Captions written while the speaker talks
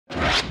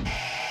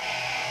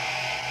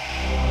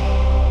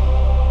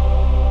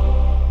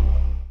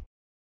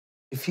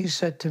If you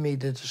said to me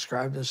to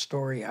describe this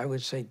story, I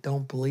would say,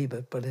 don't believe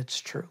it, but it's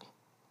true.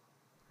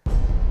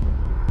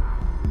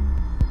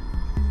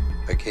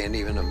 I can't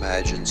even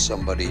imagine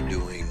somebody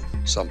doing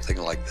something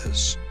like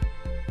this.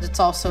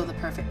 It's also the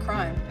perfect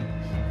crime.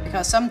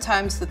 Because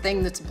sometimes the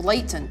thing that's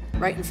blatant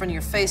right in front of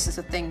your face is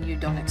the thing you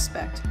don't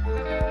expect.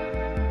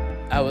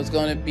 I was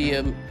going to be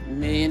a $1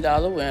 million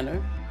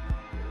winner.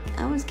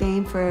 I was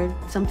game for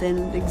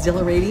something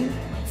exhilarating.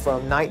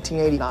 From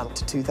 1989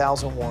 to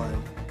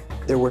 2001,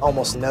 there were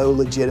almost no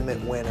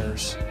legitimate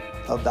winners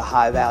of the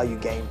high-value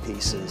game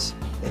pieces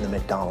in the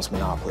McDonald's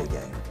Monopoly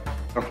game.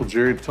 Uncle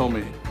Jerry told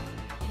me,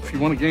 if you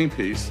want a game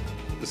piece,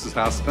 this is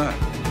how it's done.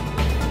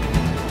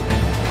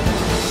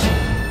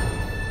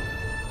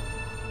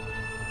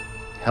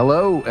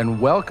 Hello and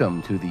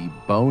welcome to the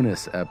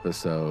bonus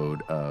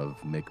episode of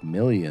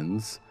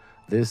McMillions.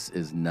 This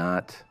is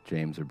not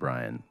James or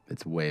Brian.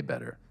 It's way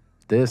better.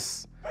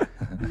 This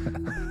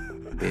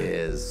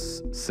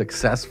is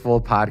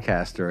successful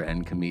podcaster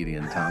and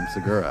comedian Tom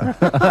Segura.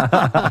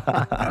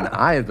 And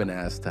I have been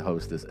asked to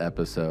host this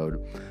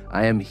episode.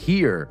 I am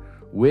here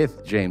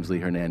with James Lee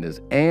Hernandez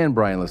and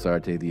Brian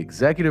Lazarte, the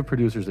executive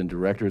producers and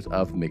directors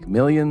of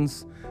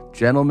McMillions.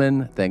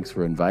 Gentlemen, thanks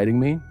for inviting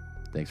me.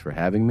 Thanks for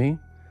having me.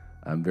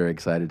 I'm very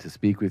excited to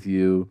speak with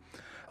you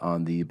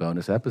on the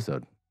bonus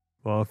episode.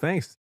 Well,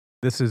 thanks.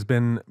 This has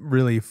been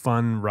really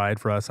fun ride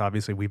for us.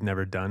 Obviously, we've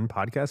never done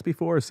podcasts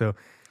before, so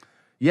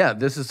yeah,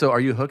 are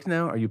you hooked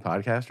now? Are you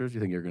podcasters? Do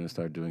you think you're going to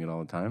start doing it all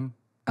the time?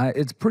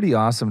 It's pretty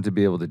awesome to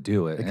be able to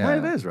do it. It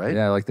kind of is, right?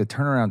 Yeah, like the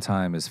turnaround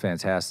time is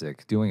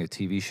fantastic. Doing a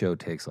TV show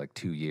takes like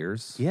 2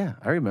 years. Yeah,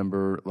 I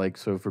remember,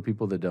 so for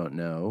people that don't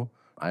know,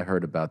 I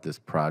heard about this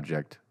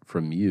project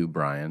from you,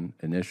 Brian,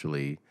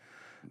 initially.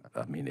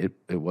 I mean,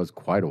 it was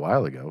quite a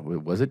while ago.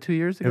 Was it 2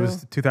 years ago? It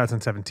was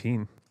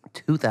 2017.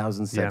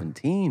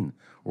 2017. Yeah.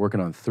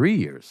 Working on 3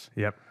 years.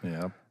 Yep.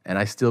 And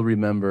I still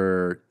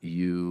remember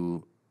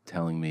you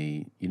telling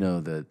me,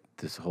 that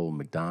this whole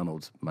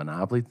McDonald's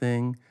Monopoly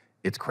thing,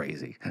 it's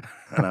crazy.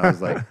 And I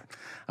was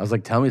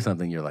like, tell me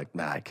something. You're like,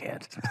 nah, I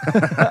can't.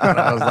 And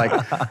I was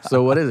like,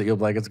 so what is it? You're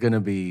like, it's going to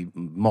be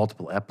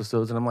multiple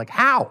episodes. And I'm like,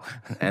 how?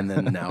 And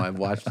then now I've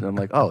watched it. And I'm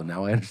like, oh,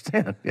 now I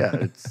understand.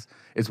 Yeah,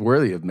 it's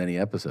worthy of many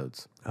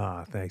episodes.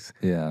 Thanks.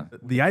 Yeah.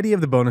 The idea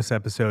of the bonus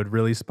episode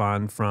really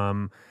spawned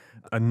from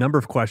a number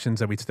of questions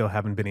that we still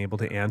haven't been able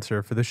to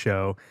answer for the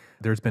show.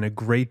 There's been a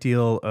great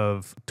deal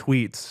of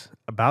tweets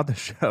about the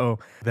show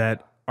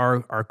that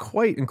are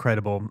quite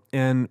incredible.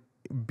 And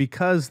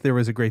because there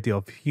was a great deal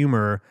of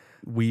humor,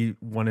 we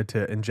wanted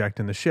to inject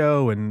in the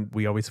show, and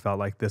we always felt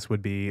like this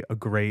would be a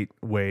great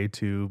way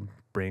to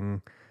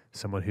bring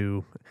someone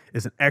who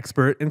is an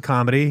expert in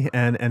comedy,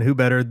 and who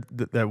better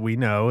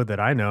that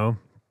I know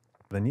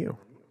than you.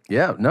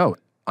 Yeah, no.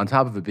 On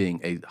top of it being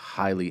a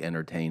highly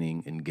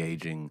entertaining,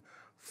 engaging,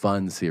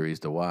 fun series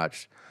to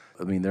watch,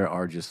 I mean, there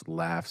are just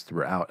laughs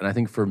throughout. And I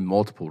think for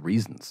multiple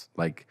reasons.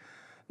 Like,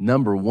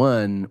 number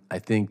one, I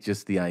think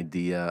just the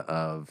idea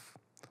of,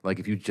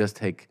 if you just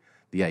take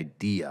the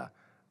idea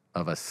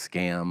of a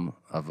scam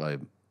of a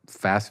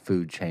fast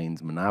food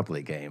chain's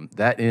Monopoly game,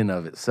 that in and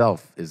of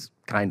itself is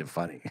kind of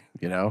funny,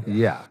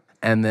 Yeah.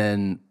 And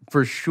then,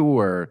 for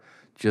sure,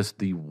 just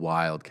the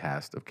wild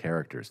cast of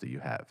characters that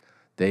you have.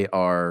 They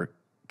are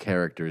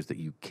characters that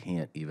you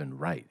can't even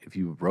write. If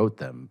you wrote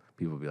them,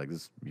 people would be like,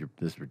 this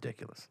is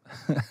ridiculous.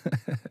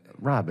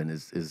 Robin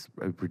is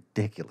a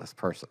ridiculous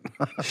person.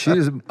 She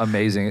is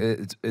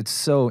amazing. It's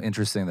so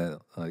interesting that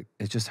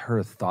it's just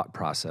her thought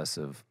process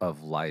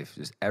of life.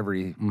 Just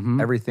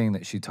everything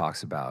that she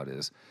talks about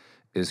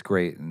is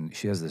great, and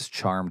she has this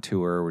charm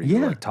to her where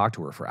you talk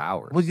to her for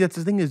hours. Well, that's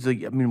the thing is,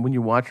 when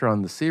you watch her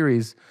on the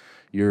series,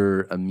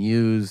 you're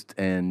amused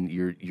and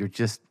you're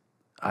just.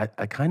 I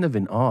kind of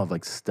in awe of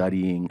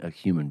studying a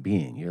human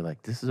being. You're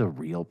like, this is a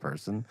real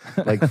person,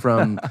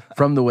 from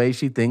the way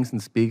she thinks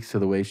and speaks to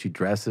the way she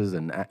dresses,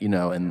 and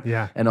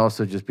and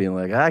also just being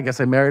like, I guess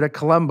I married a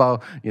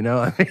Columbo,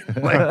 I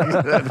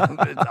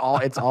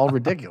mean, it's all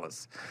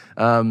ridiculous.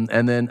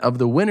 And then of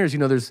the winners,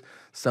 there's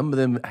some of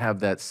them have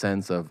that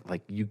sense of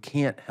you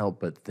can't help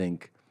but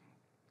think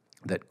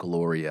that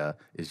Gloria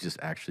is just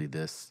actually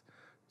this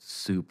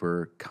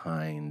super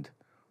kind,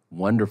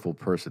 wonderful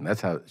person.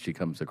 That's how she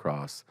comes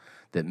across,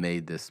 that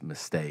made this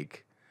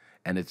mistake.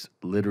 And it's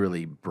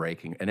literally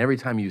breaking. And every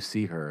time you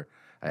see her,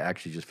 I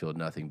actually just feel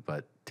nothing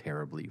but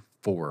terribly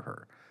for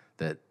her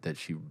that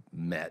she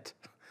met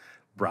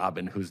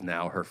Robin, who's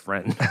now her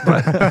friend.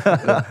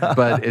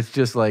 But it's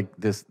just like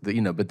this,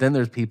 but then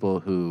there's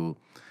people who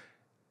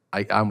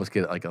I almost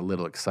get a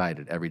little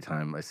excited every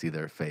time I see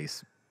their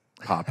face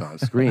pop on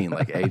screen,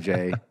 like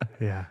AJ.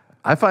 Yeah.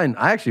 I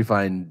actually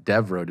find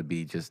Devereaux to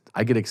be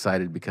I get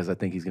excited because I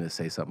think he's going to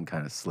say something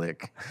kind of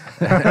slick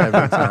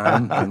every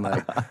time.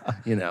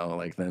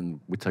 And then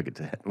we took it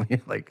to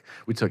him.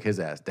 We took his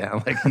ass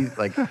down.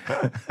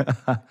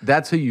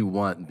 That's who you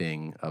want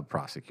being a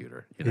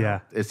prosecutor.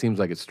 Yeah. It seems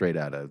like it's straight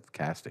out of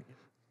casting.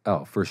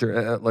 Oh, for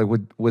sure.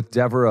 With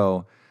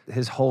Devereaux,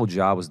 his whole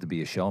job was to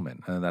be a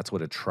showman. And that's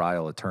what a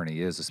trial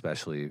attorney is,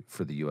 especially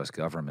for the U.S.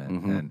 government.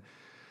 Mm-hmm. And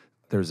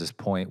there's this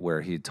point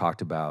where he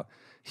talked about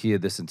he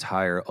had this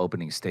entire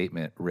opening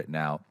statement written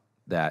out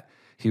that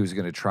he was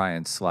going to try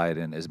and slide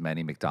in as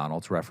many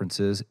McDonald's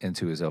references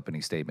into his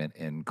opening statement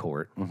in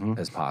court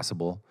as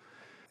possible.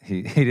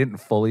 He didn't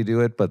fully do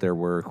it, but there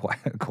were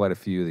quite a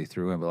few they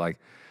threw in. But like,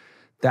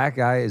 that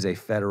guy is a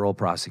federal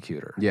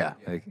prosecutor. Yeah.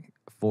 Like,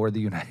 for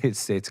the United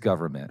States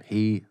government.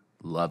 He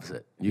loves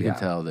it. You can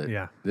tell that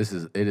Yeah.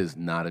 it is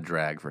not a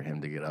drag for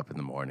him to get up in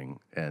the morning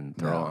and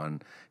throw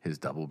on his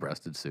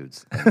double-breasted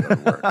suits and go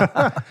to work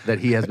that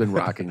he has been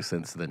rocking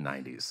since the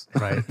 90s.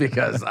 Right.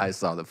 Because I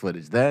saw the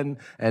footage then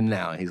and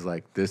now. He's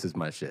like, this is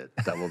my shit,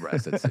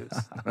 double-breasted suits.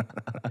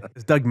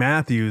 Doug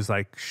Matthews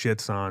like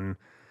shits on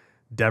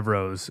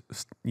Devereaux's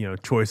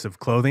choice of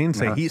clothing,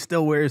 saying he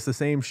still wears the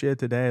same shit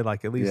today,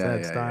 like at least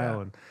that style.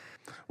 Yeah. And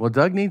Well,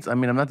 Doug needs,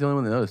 I'm not the only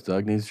one that knows.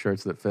 Doug needs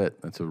shirts that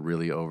fit. That's a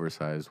really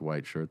oversized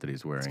white shirt that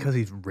he's wearing. it's because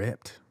he's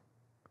ripped.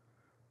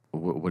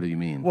 What do you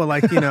mean? Well,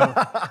 like,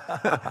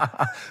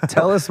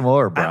 Tell us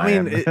more,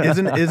 Brian. I mean,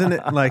 isn't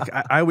it like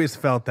I always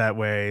felt that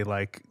way?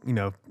 Like,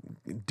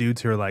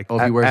 dudes who are like,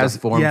 if he wears a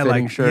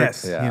form-fitting shirt,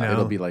 yes,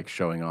 it'll be like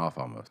showing off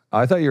almost.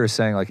 I thought you were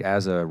saying, like,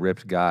 as a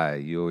ripped guy,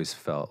 you always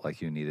felt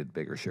like you needed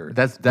bigger shirts.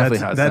 That's definitely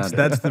how it sounded.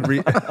 That's the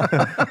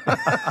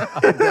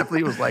It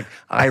definitely was like,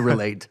 I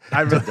relate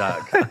to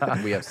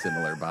Doug. We have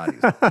similar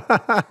bodies.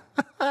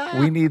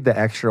 We need the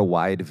extra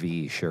wide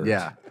V shirt.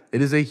 Yeah.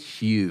 It is a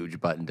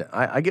huge button down.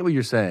 I get what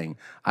you're saying.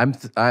 I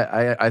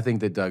think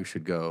that Doug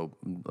should go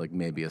like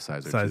maybe a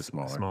size or two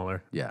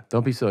smaller. Yeah.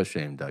 Don't be so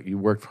ashamed, Doug. You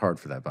worked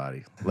hard for that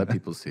body. Let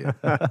people see it.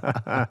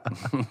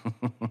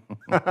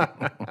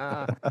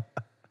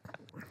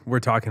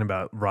 We're talking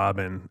about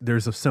Robin.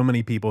 There's so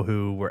many people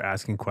who were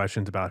asking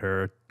questions about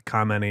her,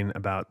 commenting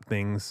about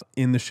things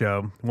in the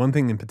show. One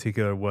thing in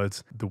particular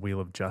was the Wheel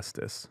of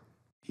Justice.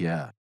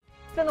 Yeah.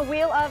 Spin the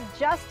Wheel of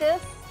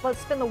Justice. Let's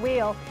spin the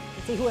wheel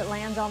and see who it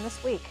lands on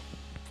this week.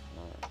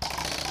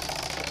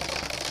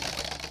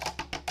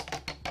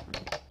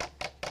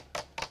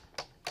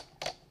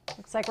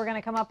 Looks like we're going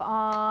to come up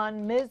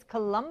on Ms.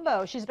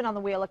 Colombo. She's been on the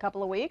wheel a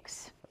couple of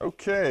weeks.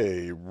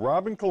 Okay,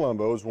 Robin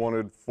Colombo is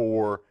wanted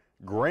for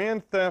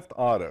grand theft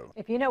auto.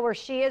 If you know where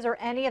she is or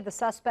any of the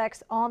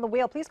suspects on the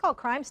wheel, please call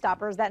Crime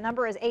Stoppers. That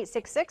number is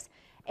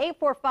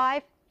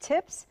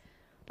 866-845-TIPS.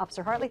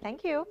 Officer Hartley,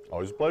 thank you.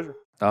 Always a pleasure.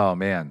 Oh,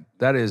 man.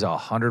 That is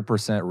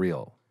 100%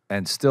 real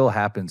and still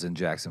happens in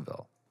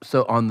Jacksonville.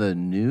 So on the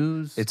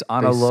news, it's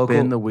on they a local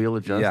spin the Wheel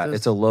of Justice? Yeah,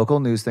 it's a local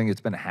news thing.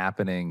 It's been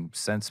happening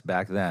since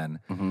back then.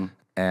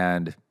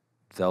 And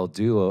they'll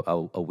do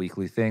a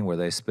weekly thing where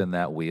they spin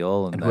that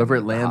wheel. And whoever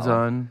it lands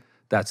on,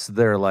 that's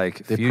their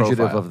like fugitive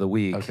profile. of the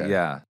week. Okay.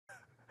 Yeah.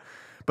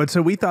 But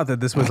so we thought that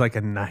this was like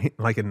a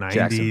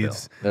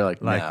 90s. They're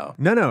like,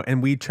 no.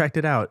 And we checked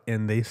it out,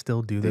 and they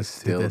still do this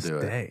to this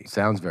day.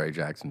 Sounds very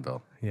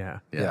Jacksonville. Yeah.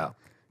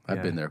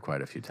 I've been there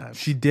quite a few times.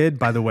 She did,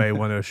 by the way,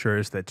 want to assure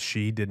us that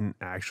she didn't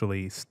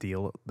actually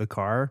steal the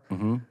car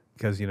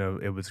because,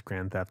 it was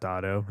Grand Theft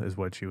Auto is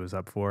what she was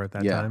up for at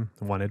that time,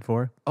 wanted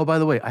for. Oh, by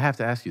the way, I have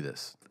to ask you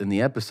this. In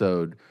the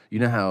episode, you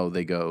know how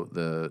they go,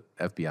 the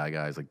FBI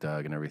guys like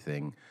Doug and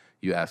everything,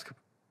 you ask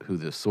who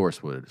the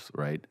source was,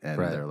 right? And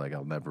they're like,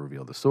 I'll never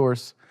reveal the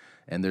source.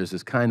 And there's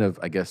this kind of,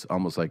 I guess,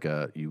 almost like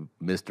you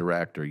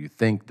misdirect or you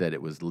think that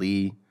it was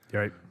Lee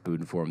who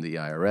informed the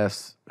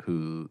IRS,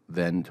 who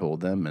then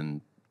told them,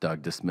 and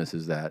Doug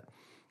dismisses that.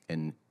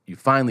 And you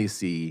finally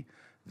see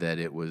that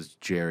it was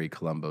Jerry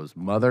Colombo's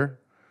mother.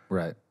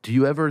 Right. Do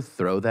you ever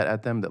throw that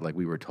at them, that like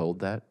we were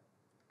told that?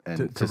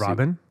 And to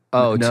Robin?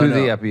 Oh, no, to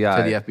the FBI.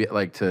 To the FBI,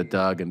 like to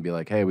Doug, and be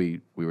like, hey, we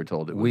were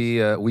told it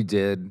was. We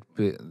did.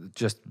 We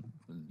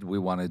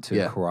wanted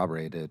to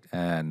corroborate it,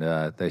 and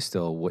they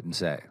still wouldn't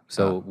say.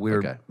 So we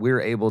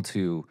were able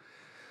to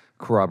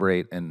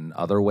corroborate in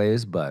other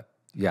ways, but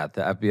yeah,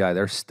 the FBI,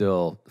 they're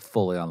still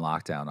fully on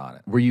lockdown on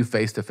it. Were you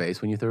face to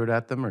face when you threw it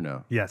at them or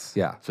no? Yes.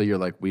 Yeah. So you're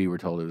like, we were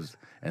told it was,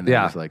 and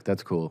they're just like,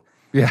 that's cool.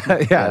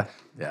 Yeah.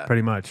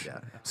 Pretty much. Yeah.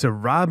 So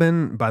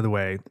Robin, by the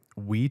way,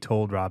 we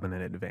told Robin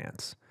in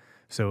advance.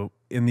 So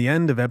in the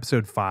end of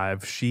episode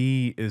 5,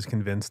 she is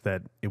convinced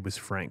that it was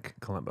Frank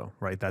Colombo,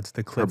 right? That's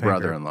the cliffhanger. Her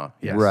brother-in-law.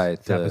 Yes. Right.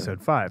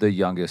 Episode 5. The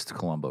youngest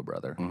Colombo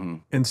brother.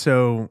 And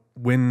so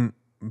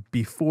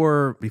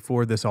before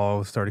this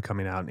all started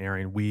coming out and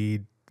airing,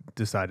 we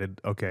decided,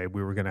 okay,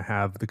 we were going to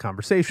have the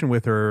conversation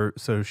with her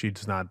so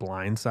she's not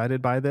blindsided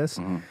by this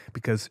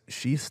because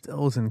she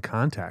still is in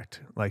contact.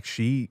 Like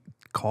she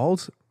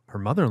calls her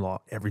mother-in-law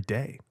every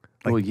day.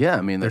 Like, well, yeah,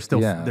 I mean, they're still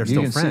friends. See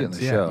it in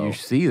the show. You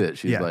see that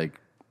she's like.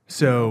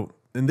 So,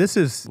 and this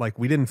is like,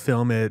 we didn't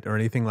film it or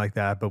anything like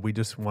that, but we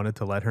just wanted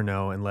to let her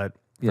know and let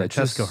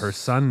Francesco, her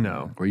son,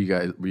 know. Were you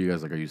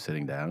guys like, are you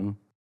sitting down?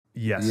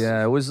 Yes.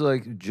 Yeah, it was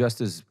like just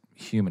as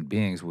human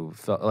beings, we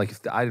felt like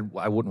I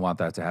wouldn't want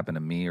that to happen to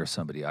me or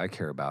somebody I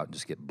care about and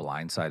just get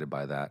blindsided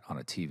by that on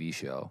a TV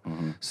show.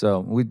 So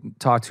we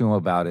talked to him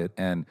about it,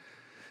 and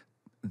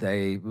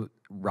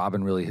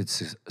Robin really had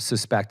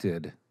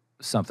suspected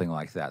something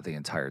like that the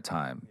entire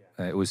time.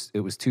 It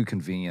was too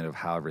convenient of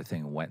how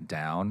everything went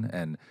down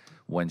and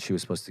when she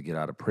was supposed to get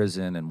out of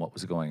prison and what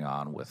was going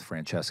on with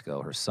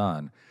Francesco, her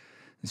son.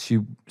 She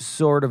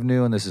sort of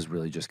knew, and this is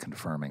really just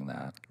confirming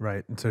that.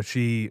 Right. And so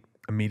she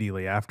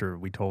immediately after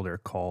we told her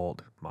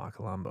called Ma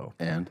Colombo.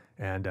 And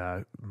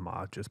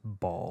Ma just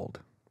bawled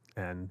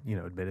and,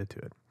 admitted to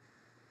it.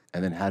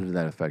 And then how did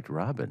that affect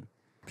Robin?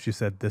 She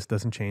said, this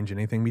doesn't change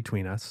anything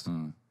between us.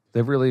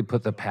 They've really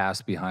put the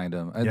past behind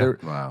them. And Yeah.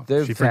 Wow.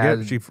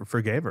 She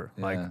forgave her.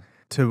 Yeah. Like,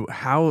 to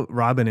how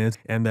Robin is,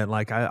 and that,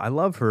 like, I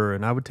love her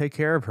and I would take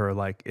care of her.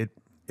 Like, it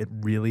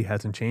really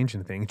hasn't changed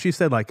anything. And she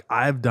said, like,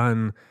 I've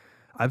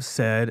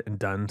said and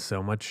done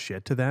so much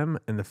shit to them.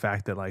 And the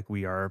fact that, like,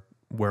 we are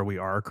where we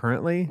are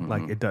currently,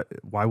 like,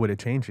 why would it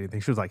change anything?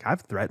 She was like,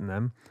 I've threatened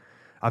them.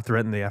 I've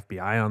threatened the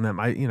FBI on them.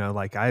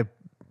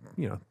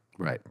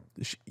 Right.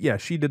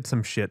 She did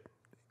some shit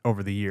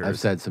over the years. I've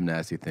said some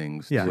nasty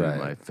things to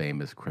my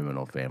famous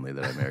criminal family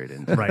that I married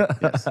into. Right.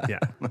 Yes. Yeah.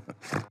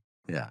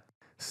 Yeah.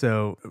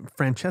 So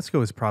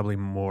Francesco is probably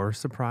more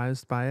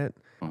surprised by it.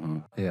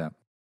 Yeah.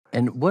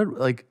 And what,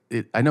 like,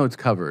 I know it's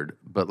covered,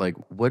 but, like,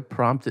 what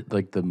prompted,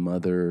 like, the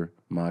mother,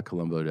 Ma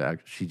Colombo, to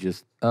act? She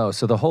just... Oh,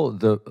 so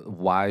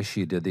why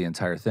she did the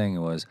entire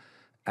thing was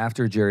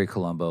after Jerry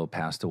Colombo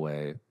passed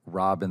away,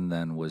 Robin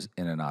then was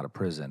in and out of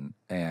prison,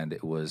 and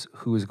it was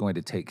who was going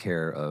to take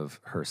care of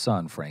her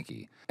son,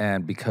 Frankie.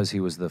 And because he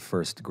was the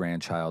first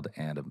grandchild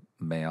and a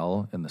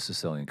male in the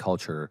Sicilian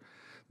culture,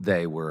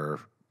 they were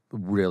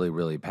really,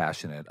 really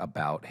passionate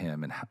about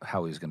him and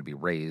how he was going to be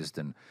raised.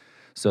 And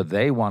so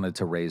they wanted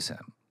to raise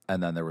him.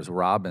 And then there was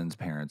Robin's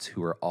parents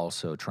who were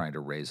also trying to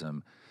raise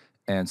him.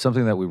 And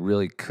something that we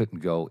really couldn't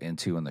go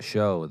into in the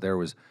show, there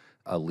was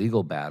a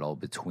legal battle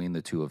between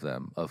the two of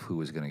them of who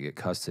was going to get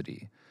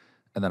custody.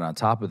 And then on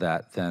top of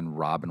that, then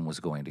Robin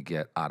was going to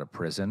get out of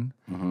prison.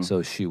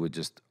 So she would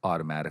just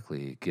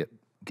automatically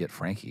get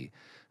Frankie.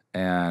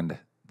 And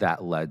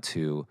that led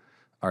to,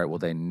 all right, well,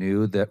 they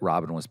knew that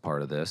Robin was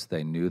part of this.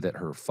 They knew that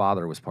her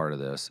father was part of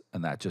this.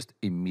 And that just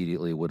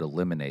immediately would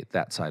eliminate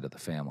that side of the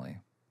family.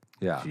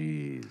 Yeah.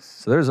 Jeez.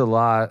 So there was a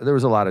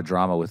lot of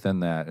drama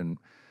within that. And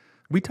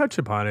we touched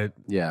upon it.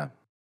 Yeah.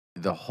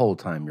 The whole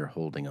time you're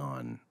holding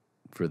on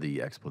for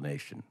the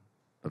explanation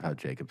of how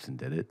Jacobson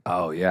did it.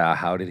 Oh, yeah.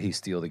 How did he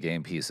steal the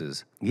game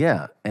pieces?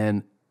 Yeah.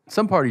 And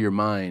some part of your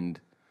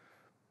mind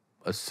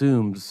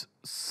assumes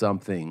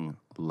something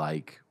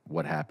like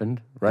what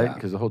happened, right?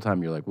 Because the whole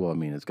time you're like, well, I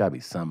mean, it's got to be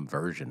some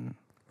version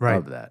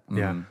of that.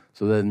 Yeah.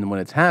 So then when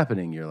it's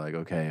happening, you're like,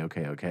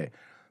 okay.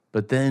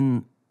 But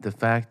then the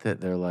fact that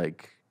they're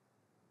like,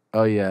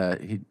 oh, yeah,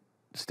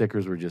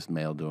 stickers were just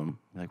mailed to him.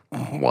 Like,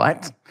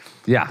 what?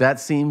 Yeah. That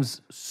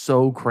seems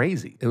so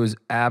crazy. It was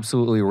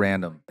absolutely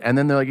random. And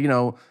then they're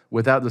like,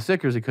 without the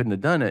stickers, he couldn't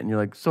have done it. And you're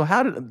like, so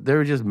how did they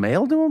were just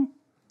mailed to him?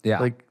 Yeah.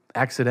 Like,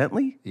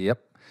 accidentally?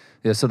 Yep.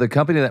 Yeah, so the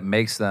company that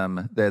makes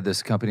them,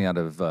 this company out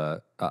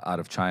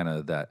of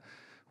China that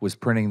was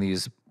printing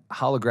these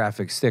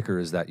holographic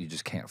stickers that you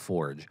just can't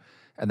forge.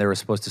 And they were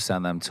supposed to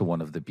send them to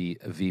one of the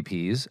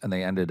VPs, and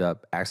they ended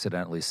up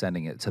accidentally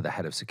sending it to the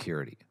head of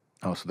security.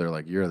 Oh, so they're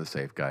like, you're the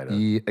safe guy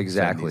to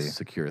exactly send these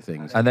secure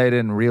things. And they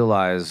didn't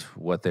realize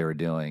what they were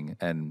doing.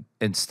 And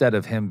instead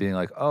of him being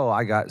like, oh,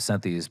 I got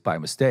sent these by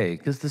mistake.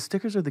 Because the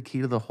stickers are the key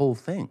to the whole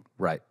thing.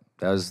 Right.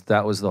 That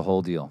was the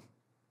whole deal.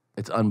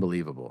 It's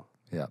unbelievable.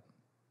 Yeah.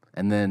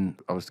 And then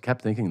I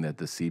kept thinking that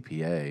the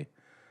CPA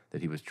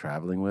that he was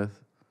traveling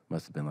with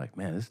must have been like,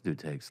 man, this dude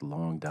takes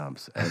long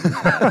dumps every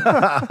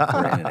time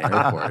we're in an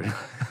airport.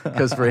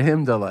 Because for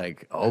him to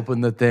like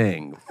open the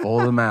thing,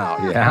 fold them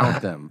out,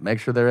 count them, make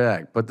sure they're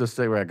back, put the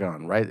cigarette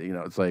on, right?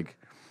 It's like,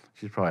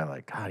 she's probably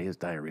like, God, he has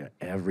diarrhea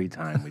every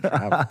time we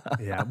travel.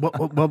 Yeah.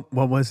 What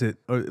was it?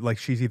 Like,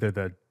 she's either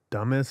the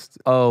dumbest.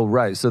 Oh,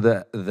 right. So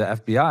the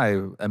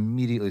FBI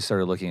immediately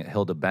started looking at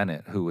Hilda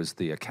Bennett, who was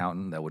the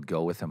accountant that would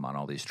go with him on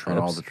all these trips.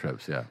 On all the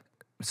trips, yeah.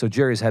 So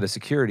Jerry's head of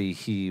security,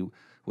 he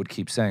would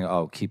keep saying,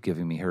 oh, keep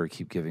giving me her,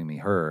 keep giving me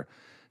her.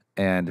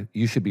 And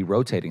you should be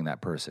rotating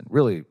that person.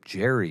 Really,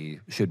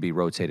 Jerry should be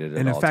rotated at all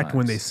times. And in fact,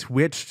 when they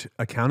switched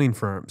accounting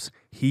firms,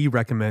 he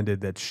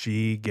recommended that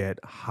she get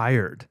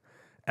hired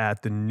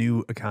at the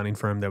new accounting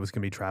firm that was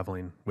going to be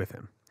traveling with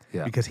him.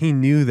 Yeah. Because he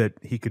knew that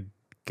he could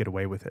get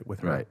away with it with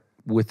her. Right.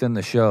 Within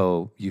the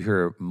show, you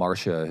hear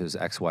Marcia, his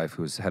ex-wife,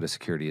 who's head of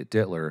security at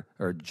Dittler,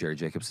 or Jerry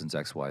Jacobson's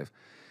ex-wife.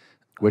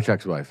 Which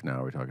ex-wife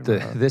now are we talking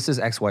about? This is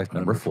ex-wife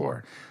number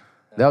 4.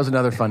 That was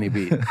another funny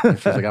beat.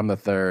 She's like, I'm the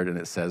third, and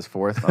it says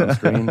 4th on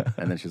screen.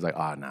 And then she's like,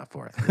 not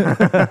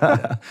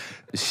 4th.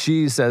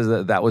 She says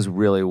that was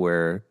really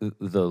where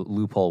the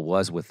loophole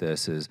was with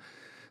this, is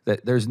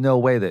that there's no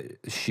way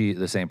that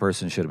the same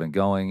person should have been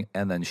going,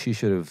 and then she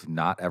should have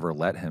not ever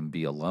let him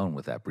be alone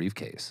with that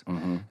briefcase.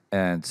 Mm-hmm.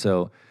 And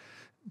so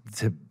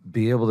to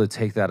be able to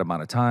take that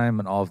amount of time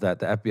and all of that,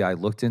 the FBI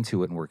looked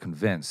into it and were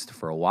convinced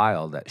for a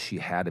while that she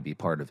had to be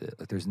part of it.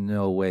 Like, there's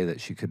no way that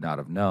she could not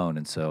have known.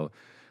 And so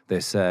they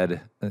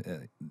said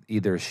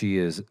either she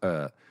is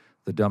the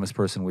dumbest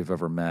person we've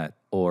ever met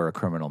or a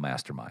criminal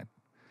mastermind.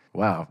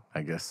 Wow,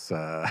 I guess.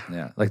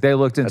 Yeah, like they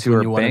looked That's into when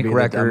her you wanna bank be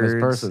the dumbest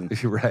records. person.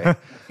 You're right.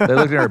 They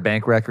looked at her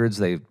bank records.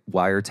 They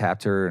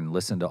wiretapped her and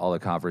listened to all the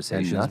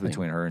conversations nothing.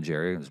 between her and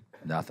Jerry. It was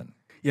nothing.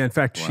 Yeah, in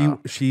fact, Wow.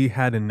 she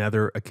had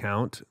another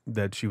account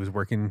that she was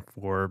working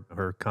for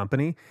her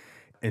company,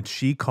 and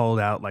she called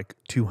out like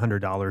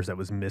 $200 that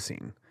was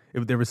missing.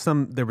 There was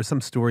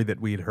some story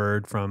that we had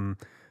heard from,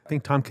 I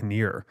think, Tom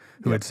Kinnear,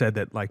 who had said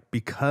that like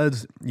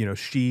because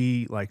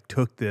she like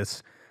took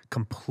this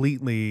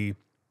completely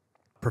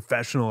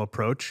professional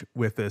approach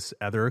with this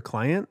other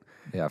client.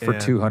 Yeah, for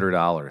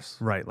 $200.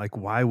 Right. Like,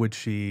 why would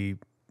she?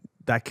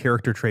 That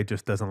character trait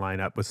just doesn't line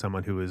up with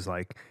someone who is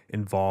like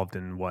involved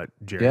in what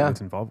Jerry was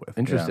involved with.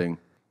 Interesting.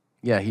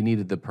 Yeah, he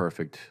needed the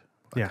perfect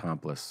Yeah.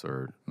 accomplice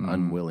or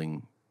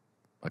unwilling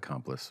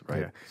accomplice,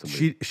 right? Yeah.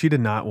 Somebody- She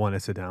did not want to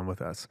sit down with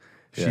us.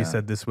 She Yeah.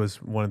 said this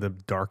was one of the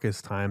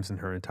darkest times in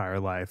her entire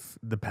life.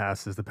 The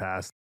past is the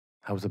past.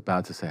 I was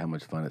about to say how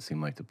much fun it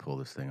seemed like to pull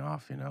this thing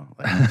off,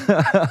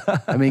 Like,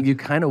 I mean, you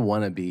kind of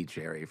want to be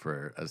Jerry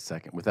for a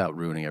second without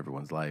ruining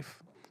everyone's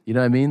life. You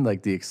know what I mean?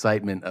 Like the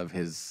excitement of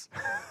his.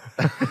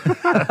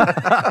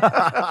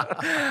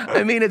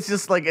 I mean, it's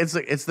just like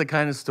it's the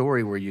kind of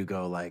story where you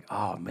go like,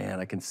 oh man,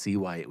 I can see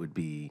why it would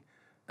be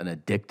an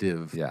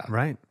addictive. Yeah.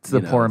 Right. It's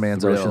the poor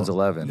man's thrill. Ocean's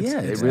 11. Yeah,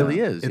 it really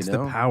is. It's you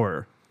know? the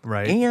power,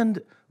 right? And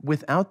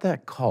without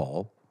that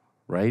call,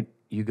 right?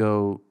 You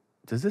go,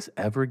 does this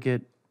ever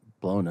get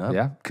blown up?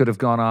 Yeah, could have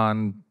gone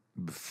on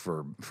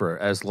for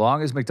as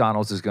long as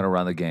McDonald's is going to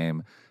run the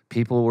game.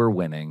 People were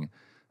winning.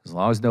 As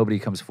long as nobody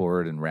comes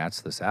forward and rats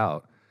this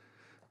out,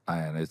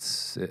 and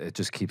it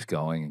just keeps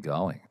going and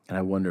going. And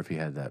I wonder if he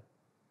had that,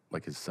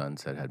 like his son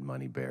said, had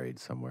money buried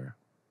somewhere.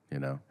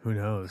 Who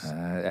knows?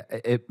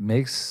 It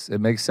makes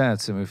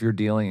sense. I mean, if you're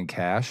dealing in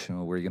cash, where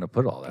are you going to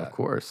put all that? Of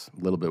course,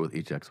 a little bit with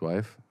each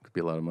ex-wife could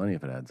be a lot of money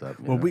if it adds up.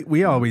 Well,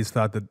 we always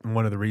thought that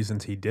one of the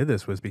reasons he did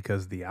this was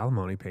because the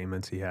alimony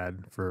payments he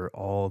had for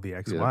all the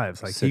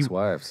ex-wives. Like 6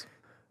 wives.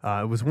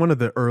 It was one of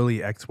the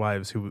early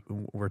ex-wives who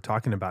were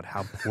talking about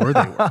how poor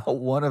they were.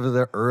 One of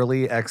the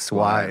early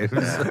ex-wives.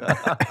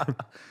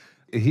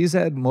 He's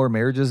had more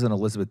marriages than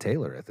Elizabeth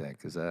Taylor, I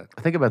think. Is that?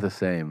 I think about the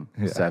same.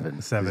 Yeah. 7.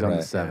 He's on right,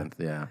 the 7th,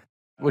 yeah.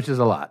 Which is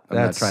a lot. I'm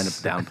not That's- trying to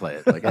downplay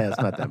it. Like, it's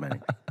not that many.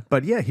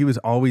 But yeah, he was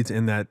always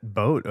in that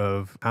boat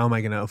of how am I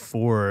going to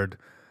afford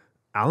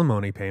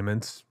alimony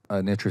payments?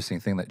 An interesting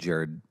thing that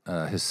Jared,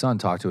 his son,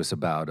 talked to us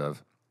about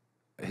of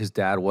his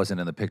dad wasn't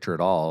in the picture at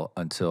all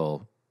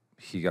until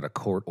he got a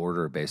court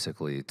order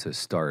basically to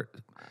start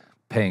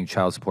paying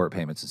child support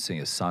payments and seeing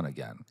his son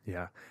again.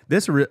 Yeah,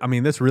 this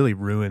really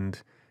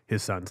ruined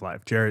his son's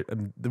life. Jared,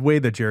 the way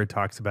that Jared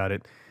talks about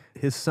it,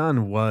 his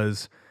son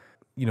was,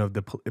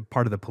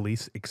 part of the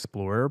Police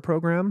Explorer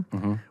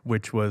program,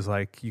 which was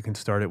like you can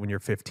start it when you're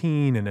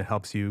 15, and it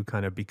helps you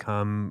kind of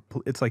become.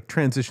 It's like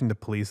transition to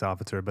police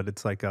officer, but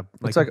it's like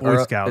It's like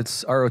Boy Scouts.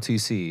 It's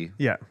ROTC,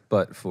 Yeah.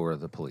 but for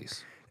the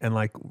police. And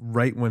like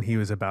right when he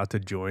was about to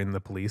join the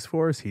police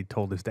force, he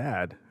told his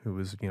dad, who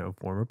was,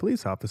 former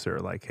police officer,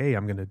 like, hey,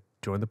 I'm going to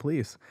join the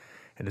police.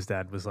 And his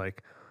dad was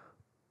like,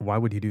 why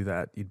would you do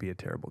that? You'd be a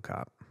terrible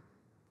cop.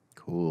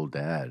 Cool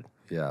dad.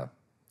 Yeah.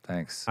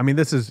 Thanks. I mean,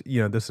 this is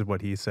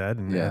what he said.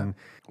 And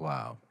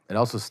Wow. It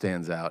also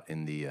stands out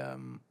in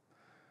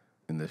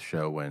the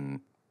show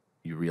when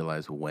you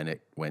realize when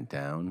it went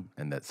down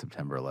and that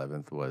September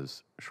 11th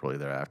was shortly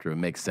thereafter. It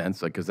makes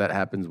sense, like, because that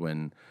happens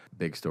when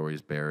big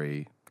stories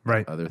bury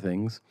Right. other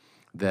things.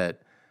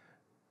 That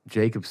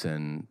Jerry,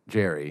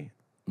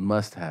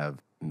 must have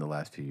in the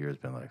last few years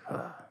been like,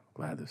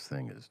 glad this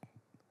thing is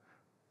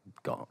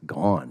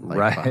gone, like,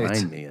 Right.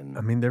 behind me. And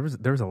I mean, there was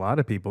a lot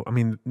of people. I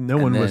mean, no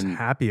one was then-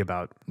 happy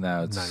about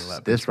No, it's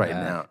 9/11. this right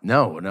bad. now.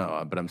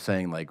 No, but I'm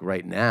saying like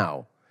right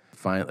now,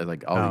 finally,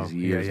 like all these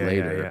years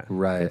later, yeah.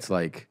 Right. It's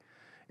like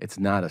it's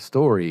not a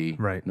story.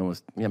 Right. No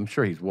one's. Yeah, I'm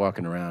sure he's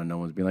walking around. No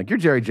one's being like, "You're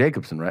Jerry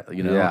Jacobson, right?"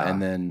 Yeah.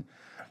 And then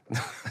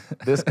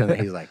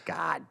he's like,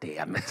 "God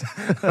damn it!"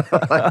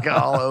 Like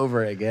all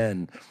over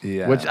again.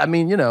 Yeah. Which I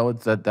mean,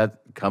 it's that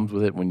comes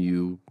with it when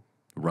you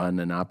run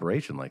an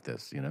operation like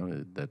this.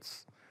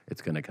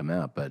 It's going to come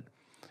out, but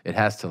it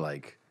has to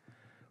like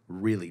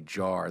really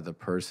jar the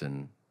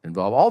person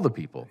involved, all the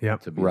people,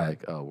 Yep. to be Right.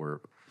 like, oh,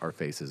 our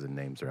faces and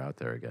names are out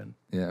there again.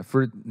 Yeah,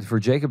 for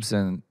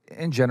Jacobson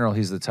in general,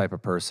 he's the type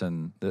of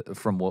person that,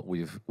 from what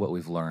we've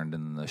learned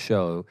in the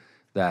show,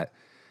 that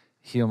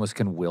he almost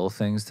can will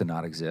things to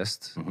not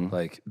exist.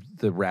 Like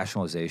the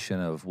rationalization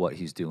of what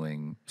he's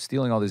doing,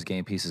 stealing all these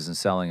game pieces and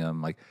selling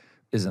them, like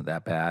isn't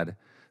that bad.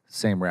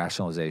 Same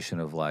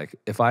rationalization of like,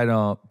 if I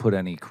don't put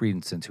any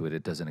credence into it,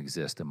 it doesn't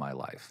exist in my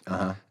life.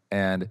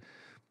 And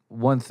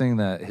one thing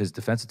that his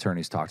defense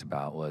attorneys talked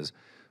about was,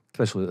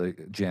 especially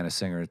like Janice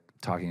Singer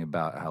talking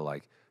about how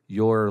like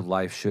your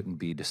life shouldn't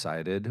be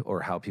decided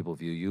or how people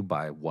view you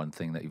by one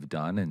thing that you've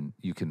done, and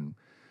you can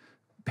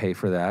pay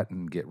for that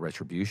and get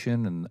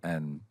retribution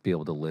and be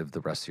able to live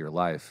the rest of your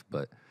life.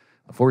 But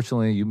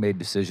unfortunately, you made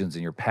decisions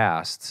in your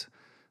past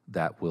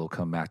that will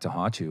come back to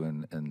haunt you,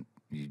 and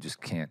you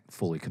just can't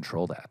fully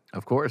control that.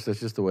 Of course, that's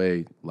just the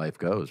way life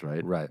goes,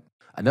 right? Right.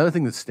 Another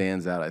thing that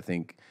stands out, I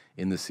think,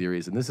 in the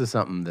series, and this is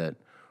something that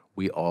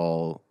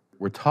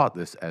we're taught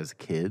this as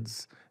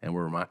kids, and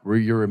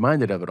you're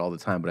reminded of it all the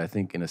time. But I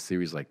think in a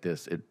series like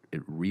this, it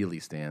really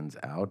stands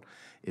out.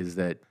 Is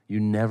that you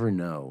never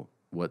know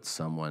what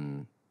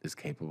someone is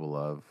capable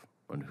of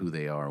and who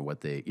they are and what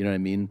they, you know what I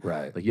mean?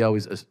 Right. Like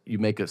you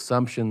make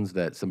assumptions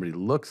that somebody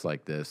looks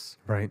like this.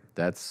 Right.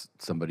 That's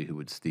somebody who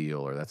would steal,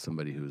 or that's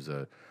somebody who's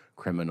a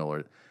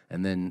criminal,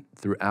 and then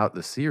throughout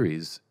the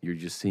series, you're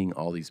just seeing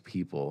all these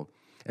people.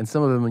 And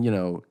some of them,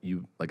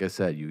 you like I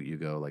said, you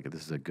go like,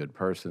 this is a good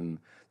person.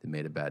 They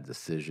made a bad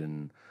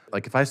decision.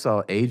 Like if I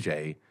saw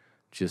AJ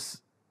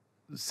just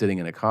sitting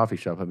in a coffee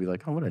shop, I'd be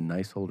like, oh, what a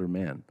nice older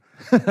man.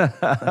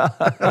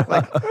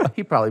 Like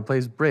he probably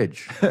plays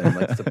bridge and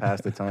likes to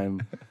pass the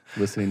time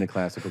listening to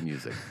classical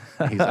music.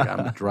 He's like,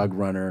 I'm a drug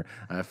runner.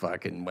 I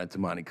fucking went to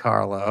Monte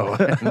Carlo,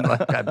 and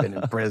like I've been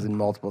in prison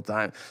multiple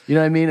times. You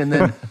know what I mean? And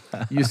then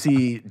you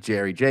see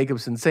Jerry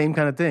Jacobson, same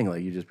kind of thing.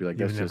 Like you just be like,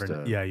 that's just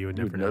a you would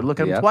never know. Look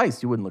at him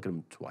twice. You wouldn't look at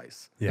him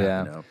twice.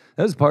 Yeah.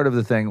 That was part of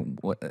the thing.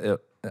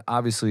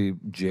 Obviously,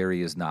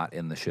 Jerry is not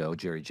in the show.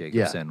 Jerry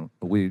Jacobson.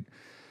 Yeah.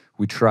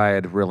 We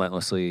tried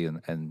relentlessly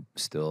and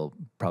still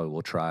probably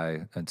will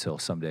try until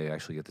someday I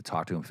actually get to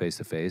talk to him face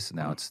to face.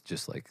 Now it's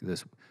just like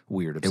this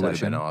weird obsession. It would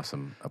have been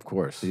awesome, of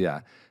course.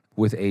 Yeah.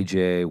 With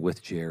AJ,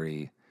 with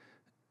Jerry,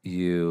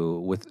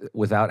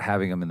 without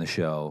having him in the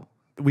show.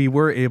 We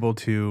were able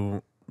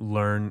to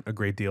learn a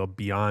great deal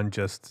beyond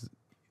just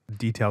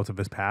details of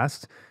his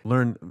past,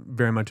 learn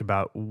very much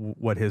about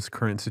what his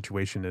current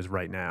situation is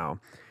right now,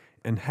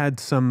 and had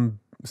some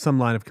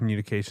line of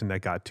communication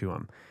that got to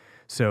him.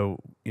 So,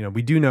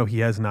 we do know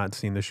he has not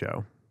seen the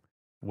show,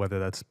 whether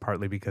that's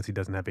partly because he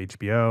doesn't have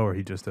HBO or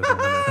he just doesn't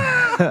want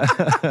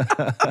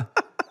to.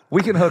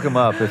 We can hook him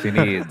up if he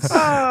needs. Is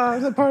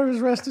that part of his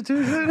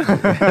restitution?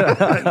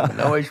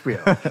 No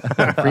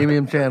HBO.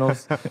 Premium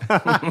channels.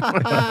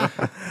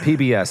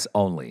 PBS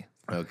only.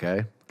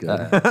 Okay,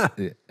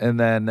 good. And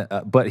then,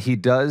 but he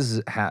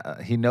does,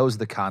 he knows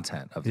the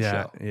content of the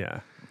show.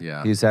 Yeah.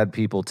 He's had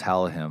people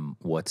tell him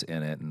what's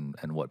in it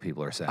and what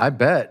people are saying. I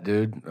bet,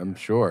 dude. I'm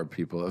sure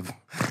people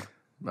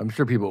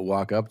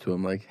walk up to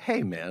him like,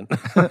 hey, man.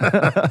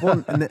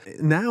 Well,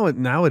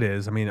 now it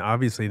is. I mean,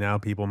 obviously now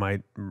people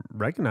might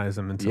recognize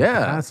him in some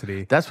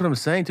capacity. That's what I'm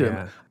saying to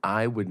him.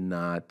 I would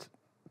not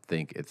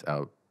think it's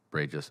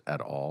outrageous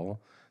at all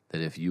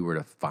that if you were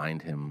to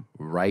find him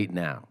right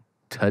now,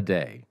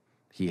 today,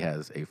 he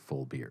has a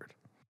full beard.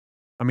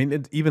 I mean,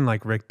 it's even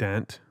like Rick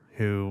Dent,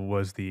 who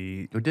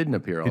didn't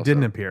appear. Who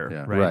didn't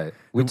appear, right?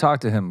 We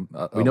talked to him.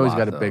 We know he's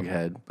got a big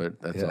head,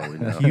 but that's all we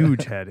know.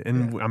 Huge head,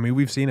 and I mean,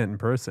 we've seen it in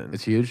person.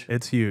 It's huge.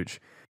 It's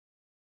huge.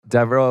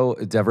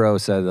 Devereaux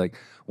said, like,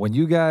 when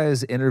you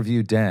guys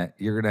interview Dent,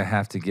 you're gonna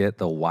have to get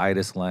the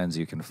widest lens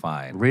you can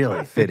find.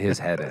 Really, fit his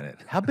head in it.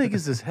 How big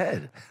is his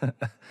head?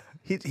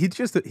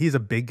 He's a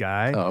big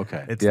guy. Oh,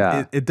 okay.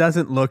 It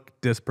doesn't look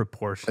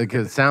disproportionate.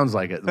 Because it sounds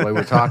like it. The way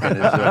we're talking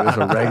is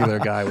a regular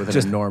guy with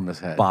an enormous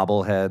head.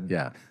 Bobblehead.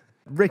 Yeah.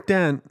 Rick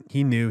Dent,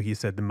 he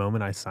said the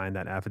moment I signed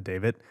that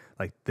affidavit,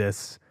 like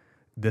this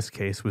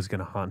case was going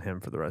to haunt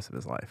him for the rest of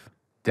his life.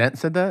 Dent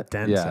said that?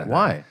 Dent said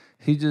Why?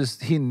 that.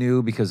 He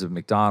knew because of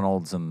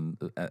McDonald's and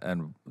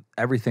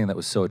everything that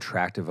was so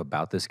attractive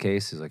about this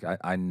case. He's like,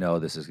 I know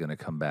this is going to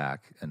come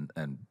back and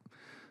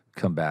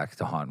come back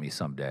to haunt me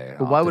someday.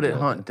 But why would it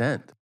haunt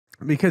Dent?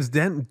 Because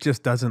Dent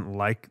just doesn't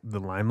like the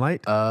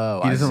limelight.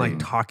 Oh, he doesn't like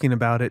talking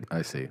about it.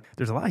 I see.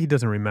 There's a lot he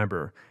doesn't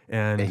remember,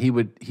 and he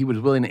was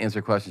willing to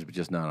answer questions, but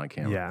just not on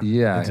camera.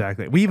 Yeah,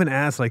 exactly. We even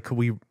asked, like, could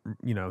we,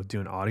 do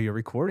an audio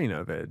recording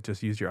of it?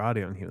 Just use your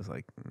audio, and he was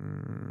like,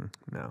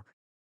 no.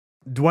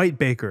 Dwight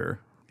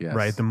Baker,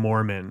 right, the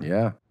Mormon.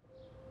 Yeah.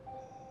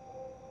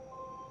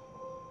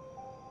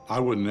 I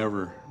would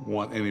never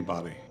want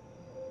anybody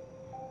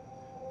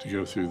to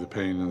go through the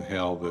pain and the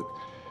hell that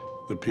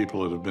the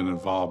people that have been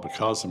involved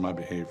because of my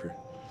behavior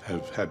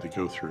have had to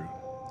go through.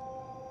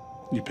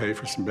 You pay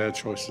for some bad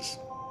choices.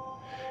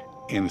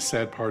 And the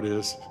sad part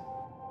is,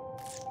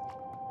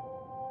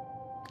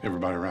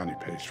 everybody around you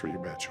pays for your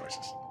bad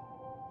choices.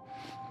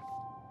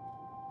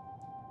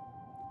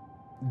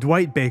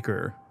 Dwight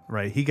Baker,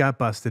 right, he got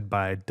busted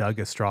by Doug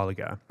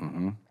Astralaga,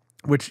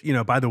 which,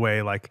 by the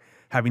way, like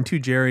having two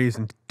Jerrys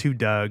and two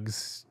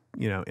Dougs,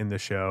 in the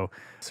show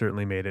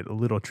certainly made it a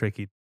little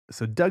tricky.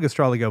 So Doug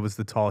Astralaga was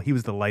he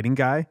was the lighting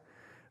guy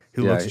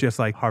who looks just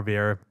like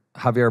Javier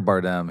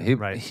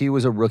Bardem. He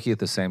was a rookie at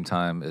the same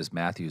time as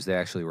Matthews. They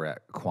actually were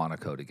at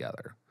Quantico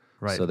together.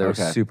 Right. So they were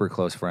super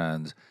close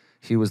friends.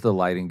 He was the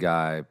lighting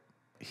guy.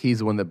 He's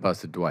the one that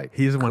busted Dwight.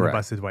 He's the one that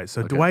busted Dwight.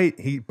 So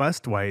he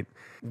busts Dwight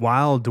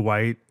while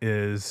Dwight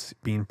is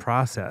being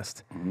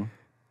processed.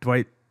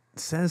 Dwight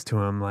says to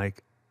him,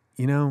 like,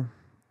 I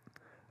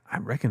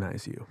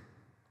recognize you.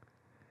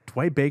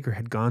 Dwight Baker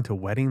had gone to a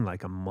wedding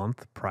like a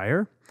month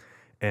prior,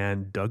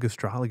 and Doug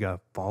Astralaga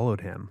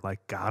followed him,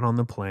 like got on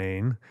the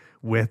plane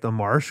with a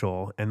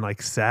marshal and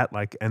like sat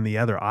like in the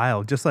other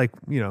aisle, just like,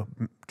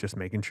 just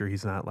making sure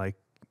he's not like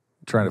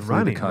trying to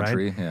flee the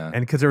country. Right? Yeah.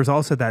 And because there was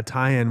also that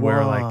tie-in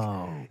where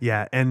like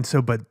Yeah, and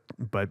so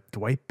but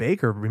Dwight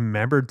Baker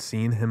remembered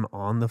seeing him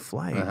on the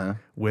flight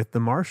with the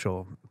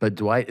marshal. But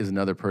Dwight is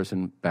another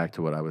person, back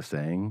to what I was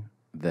saying,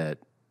 that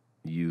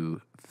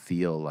you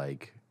feel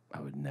like I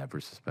would never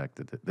suspect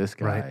that this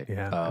guy. Right,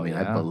 yeah. I mean,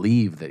 I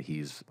believe that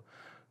he's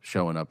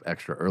showing up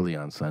extra early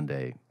on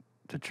Sunday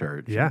to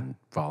church and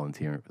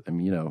volunteering. I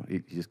mean, you know, he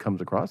just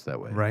comes across that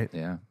way. Right.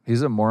 Yeah.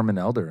 He's a Mormon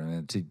elder.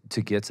 And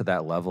to get to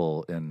that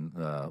level in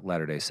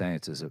Latter-day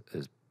Saints is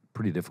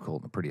pretty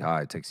difficult and pretty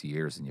high. It takes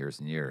years and years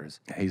and years.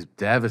 He's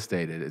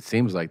devastated. It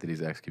seems like that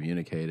he's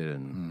excommunicated,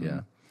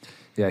 and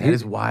Yeah, it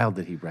is wild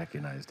that he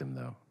recognized him,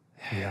 though.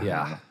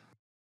 Yeah.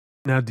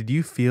 Now, did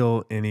you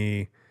feel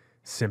any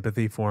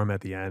sympathy for him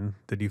at the end?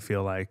 Did you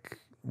feel like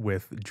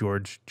with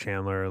George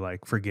Chandler,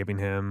 like forgiving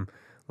him,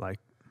 like?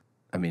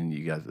 I mean,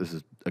 you guys, this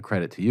is a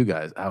credit to you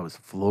guys. I was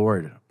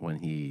floored when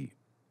he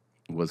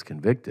was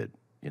convicted.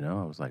 You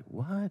know, I was like,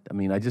 what? I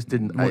mean, I just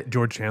didn't.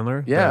 George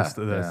Chandler? Yeah.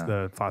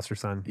 The foster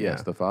son?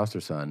 Yes, the foster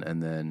son.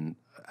 And then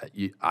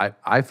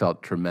I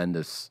felt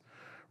tremendous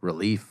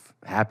relief,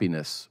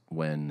 happiness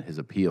when his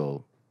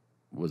appeal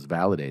was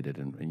validated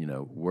and you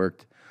know,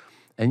 worked.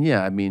 And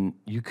yeah, I mean,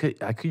 you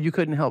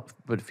couldn't help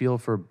but feel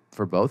for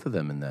both of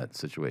them in that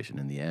situation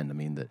in the end. I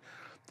mean,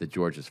 that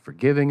George is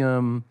forgiving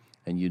him,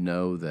 and you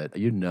know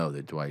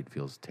that Dwight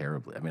feels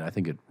terribly. I mean, I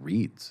think it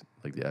reads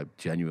like I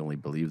genuinely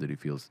believe that he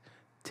feels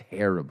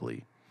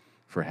terribly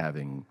for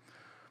having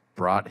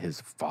brought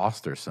his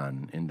foster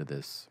son into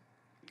this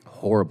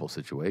horrible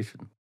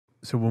situation.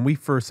 So when we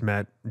first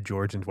met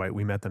George and Dwight,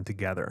 we met them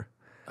together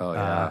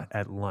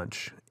at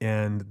lunch,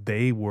 and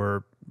they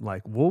were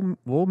like,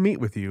 we'll meet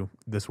with you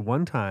this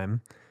one time,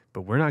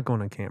 but we're not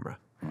going on camera.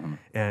 Mm-hmm.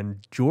 And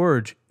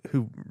George,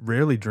 who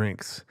rarely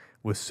drinks,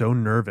 was so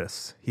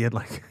nervous. He had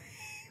like,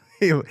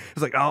 he was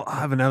like, I'll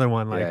have another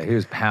one. Like, yeah, he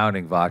was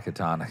pounding vodka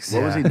tonics.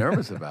 What was he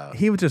nervous about?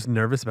 He was just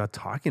nervous about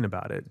talking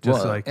about it.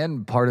 Just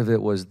and part of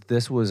it was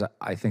this was,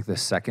 I think, the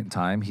second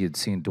time he had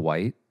seen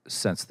Dwight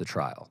since the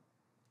trial.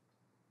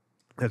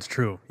 That's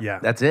true. Yeah.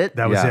 That's it?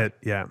 That was it.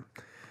 Yeah.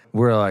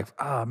 We're like,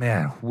 oh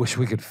man, wish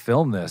we could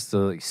film this to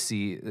like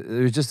see.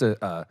 There's just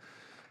a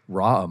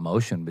raw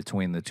emotion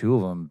between the two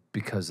of them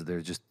because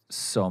there's just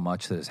so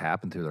much that has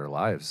happened through their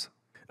lives.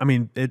 I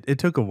mean, it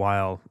took a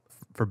while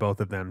for both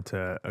of them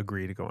to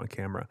agree to go on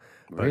camera.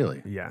 But,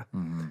 really? Yeah.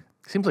 Mm-hmm.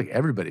 Seems like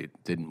everybody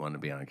didn't want to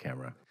be on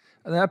camera.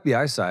 On the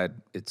FBI side,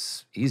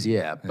 it's easy.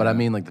 Yeah, but I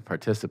mean like the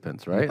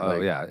participants, right? Oh,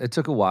 yeah. It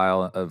took a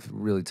while of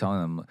really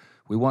telling them,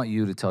 we want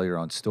you to tell your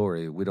own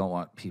story. We don't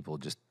want people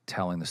just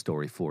telling the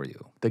story for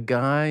you. The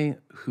guy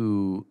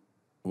who,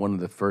 one of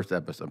the first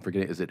episodes, I'm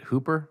forgetting, is it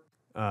Hooper?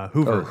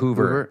 Hoover. Oh,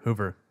 Hoover.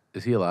 Hoover.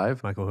 Is he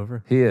alive? Michael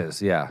Hoover? He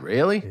is, yeah.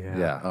 Really?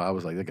 Yeah. Oh, I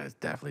was like, that guy's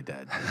definitely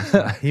dead.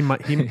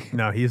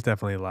 No, he's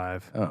definitely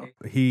alive. Oh.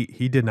 He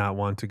did not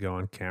want to go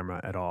on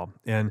camera at all.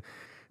 And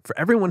for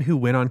everyone who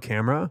went on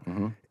camera,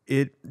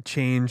 it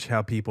changed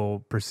how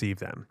people perceive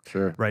them.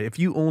 Sure. Right? If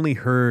you only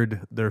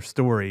heard their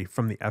story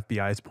from the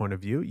FBI's point of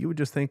view, you would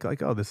just think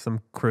like, oh, this is some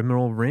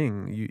criminal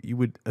ring. You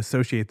would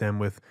associate them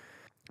with,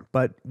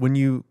 but when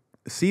you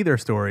see their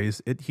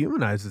stories, it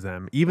humanizes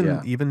them.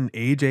 Even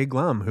AJ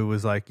Glum, who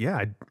was like,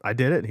 yeah, I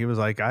did it. He was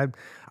like,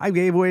 I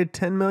gave away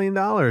 $10 million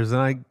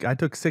and I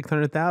took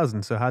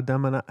 600,000. So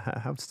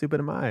how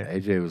stupid am I?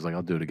 AJ was like,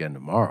 I'll do it again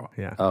tomorrow.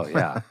 Yeah. Oh,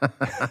 yeah.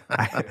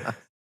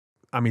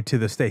 I mean, to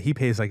this day, he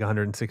pays like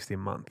 $160 a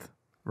month,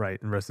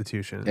 right, in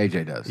restitution.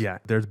 AJ does. Yeah.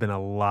 There's been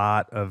a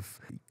lot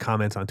of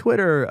comments on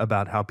Twitter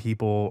about how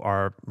people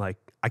are like,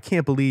 I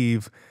can't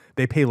believe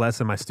they pay less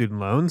than my student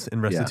loans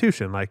in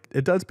restitution. Yeah. Like,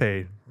 it does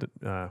pay.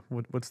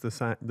 What's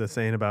the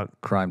saying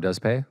about? Crime does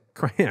pay?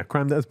 Yeah,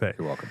 crime does pay.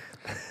 You're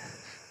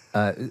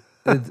welcome.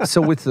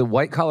 So with the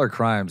white collar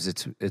crimes,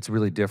 it's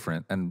really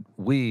different. And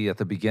we, at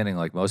the beginning,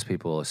 like most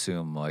people,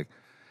 assume like,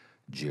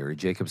 Jerry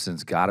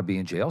Jacobson's got to be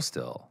in jail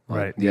still. Like,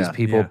 right. These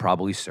people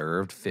probably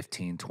served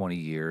 15, 20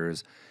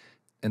 years.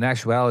 In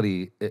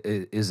actuality,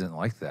 it isn't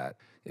like that.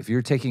 If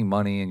you're taking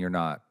money and you're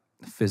not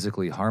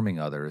physically harming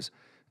others,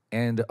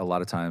 and a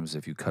lot of times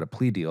if you cut a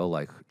plea deal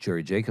like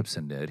Jerry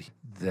Jacobson did,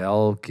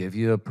 they'll give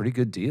you a pretty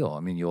good deal.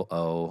 I mean, you'll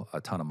owe a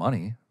ton of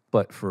money.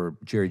 But for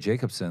Jerry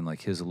Jacobson,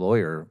 like his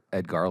lawyer,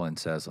 Ed Garland,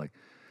 says like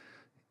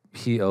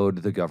he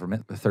owed the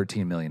government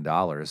 $13 million,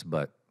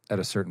 but at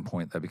a certain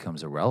point, that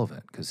becomes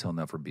irrelevant because he'll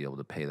never be able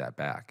to pay that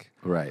back.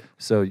 Right.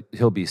 So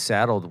he'll be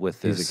saddled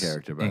with He's this a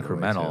character, by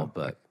incremental. the way, too.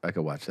 But I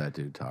could watch that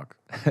dude talk.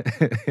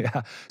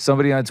 Yeah.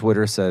 Somebody on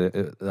Twitter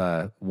said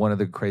one of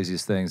the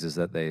craziest things is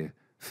that they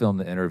filmed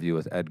the interview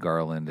with Ed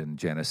Garland and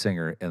Janice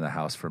Singer in the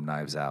house from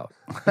Knives Out.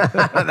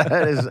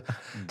 That is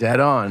dead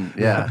on.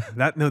 Yeah.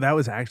 That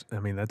was actually. I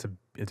mean, it's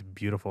a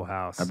beautiful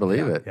house. I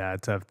believe it. Yeah,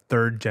 it's a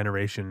third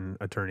generation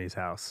attorney's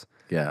house.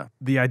 Yeah.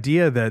 The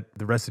idea that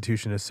the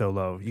restitution is so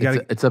low,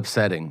 it's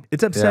upsetting.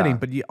 It's upsetting,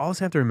 but you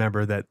also have to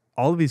remember that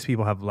all of these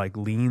people have like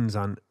liens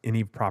on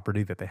any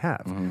property that they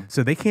have. Mm-hmm.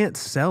 So they can't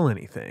sell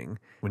anything.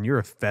 When you're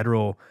a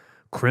federal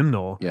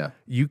criminal,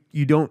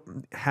 you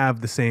don't have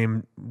the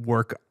same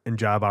work and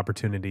job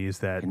opportunities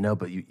that No,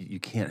 but you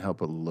can't help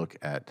but look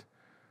at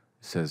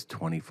says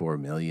 24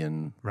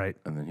 million, right?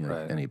 And then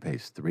Right. and he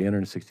pays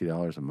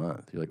 $360 a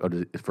month. You're like,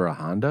 oh, for a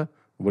Honda?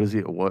 What is he?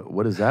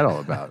 What is that all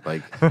about?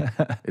 Like,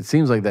 it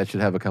seems like that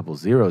should have a couple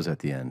zeros at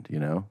the end, you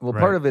know? Well,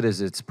 part of it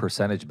is it's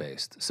percentage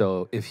based.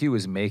 So if he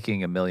was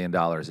making $1 million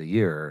a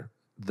year,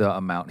 the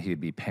amount he'd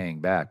be paying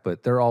back.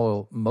 But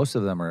most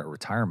of them are at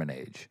retirement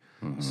age.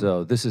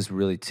 So this is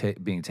really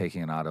being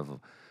taken out of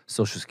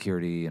Social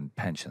Security and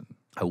pension.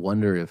 I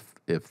wonder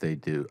if they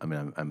do. I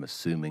mean, I'm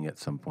assuming at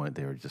some point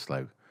they were just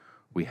like,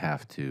 we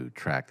have to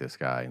track this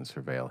guy and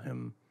surveil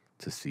him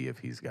to see if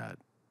he's got,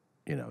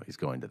 he's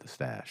going to the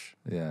stash.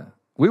 Yeah.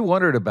 We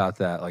wondered about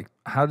that. Like,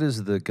 how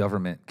does the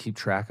government keep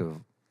track of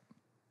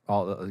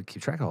all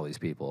these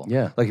people?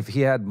 Yeah. Like, if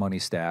he had money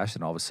stashed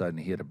and all of a sudden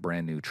he had a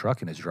brand new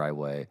truck in his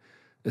driveway,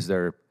 is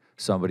there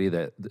somebody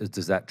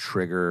does that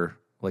trigger?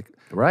 Like,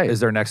 right? Is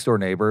their next door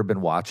neighbor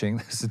been watching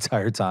this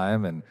entire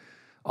time, and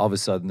all of a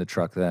sudden the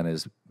truck then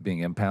is being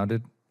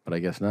impounded? But I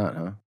guess not,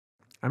 huh?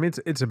 I mean,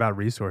 it's about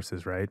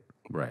resources, right?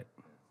 Right.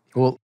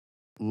 Well,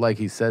 like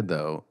he said,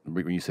 though,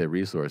 when you say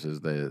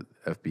resources, the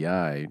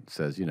FBI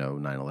says,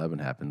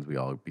 9/11 happens, we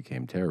all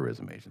became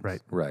terrorism agents.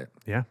 Right. Right.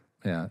 Yeah.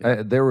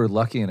 Yeah. They were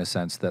lucky in a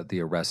sense that the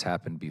arrests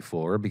happened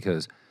before,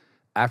 because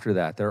after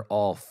that, they're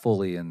all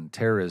fully in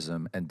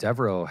terrorism, and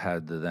Devereaux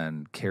had to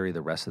then carry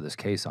the rest of this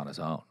case on his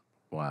own.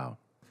 Wow.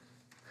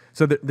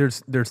 So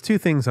there's two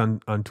things on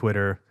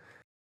Twitter.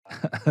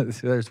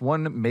 There's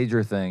one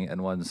major thing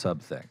and one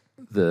sub thing.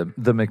 The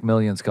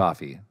McMillion's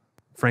coffee.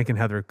 Frank and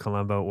Heather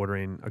Colombo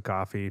ordering a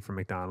coffee from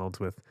McDonald's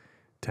with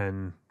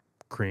 10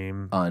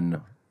 cream.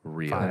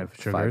 Unreal. 5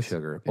 sugars. 5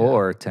 sugar. Yeah.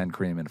 Or 10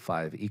 cream and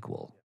 5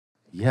 equal.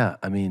 Yeah,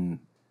 I mean,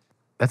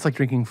 that's like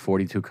drinking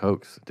 42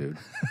 Cokes, dude.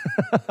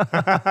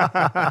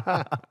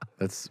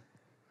 It's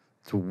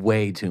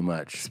way too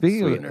much.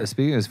 Speaking of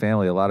his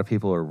family, a lot of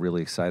people are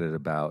really excited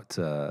about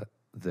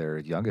their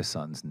youngest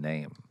son's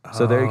name.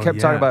 So they kept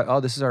talking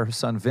about, this is our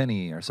son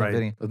Vinny, or son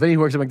Vinny. But Vinny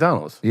works at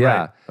McDonald's. Yeah.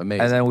 Right.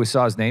 Amazing. And then we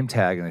saw his name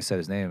tag, and they said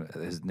his name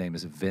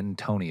is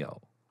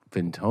Vintonio.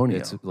 Vintonio.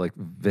 It's like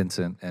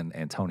Vincent and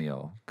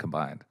Antonio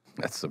combined.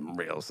 That's some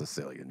real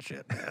Sicilian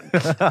shit, man.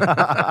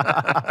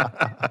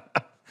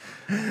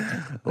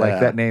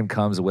 That name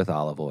comes with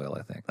olive oil,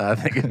 I think. I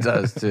think it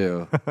does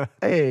too.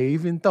 Hey,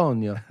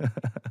 Vintonio.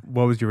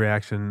 What was your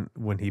reaction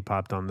when he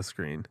popped on the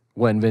screen?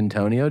 When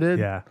Vintonio did?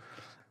 Yeah.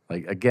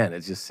 Like, again,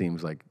 it just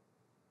seems like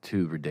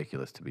too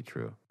ridiculous to be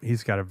true.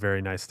 He's got a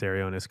very nice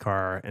stereo in his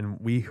car, and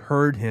we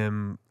heard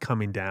him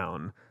coming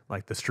down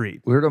like the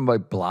street. We heard him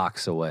like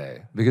blocks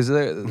away because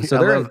I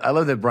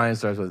love that Brian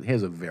starts with, he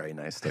has a very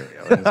nice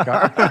stereo in his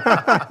car.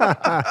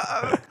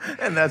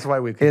 And that's why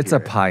we could It's hear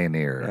a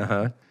pioneer.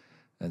 Uh-huh.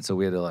 And so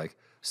we had to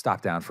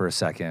stop down for a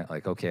second.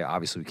 Like, okay,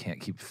 obviously we can't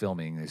keep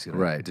filming. He's going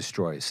to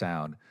destroy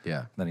sound.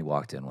 Yeah. Then he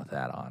walked in with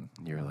that on.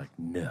 You're like,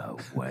 no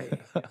way.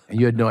 And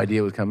you had no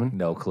idea it was coming?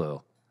 No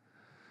clue.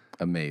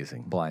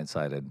 Amazing.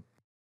 Blindsided.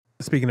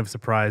 Speaking of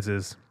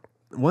surprises,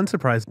 one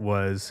surprise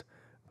was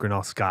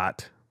Grinnell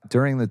Scott.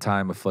 During the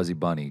time of Fuzzy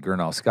Bunny,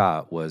 Grinnell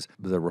Scott was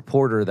the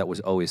reporter that was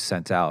always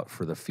sent out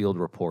for the field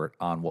report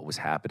on what was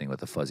happening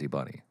with the Fuzzy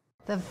Bunny.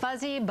 The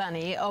Fuzzy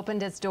Bunny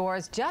opened its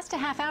doors just a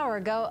half hour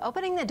ago,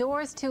 opening the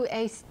doors to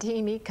a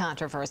steamy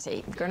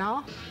controversy.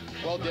 Grinnell?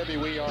 Well, Debbie,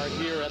 we are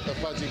here at the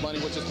Fuzzy Bunny,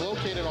 which is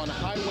located on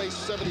Highway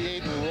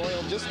 78 in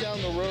Royal, just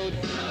down the road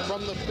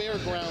from the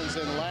fairgrounds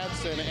in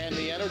Ladson, and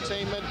the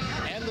entertainment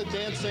and the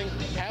dancing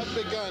have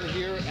begun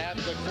here at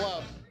the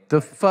club.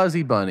 The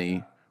Fuzzy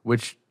Bunny,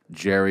 which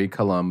Jerry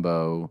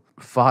Colombo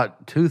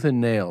fought tooth and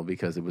nail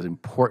because it was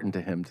important to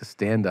him to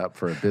stand up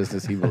for a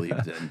business he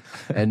believed in.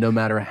 And no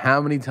matter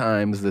how many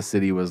times the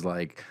city was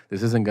like,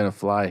 this isn't going to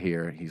fly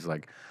here, he's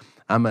like,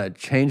 I'm going to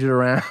change it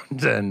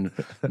around and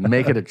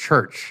make it a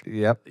church.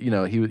 Yep. He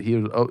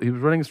was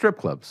running strip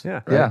clubs.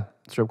 Yeah. Right? Yeah.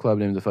 Strip club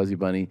named the Fuzzy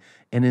Bunny.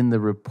 And in the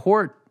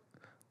report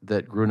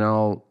that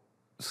Grinnell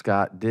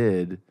Scott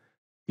did,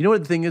 you know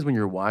what the thing is when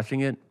you're watching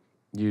it,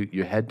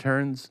 your head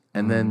turns,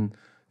 and then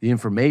the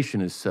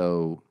information is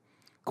so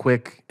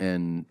quick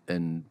and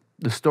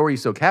the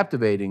story's so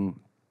captivating,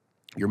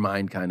 your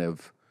mind kind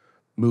of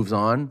moves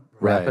on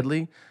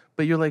rapidly.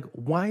 But you're like,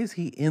 why is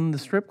he in the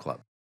strip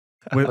club?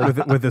 With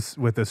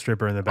the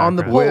stripper in the On background.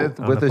 the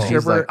pole. With the pole.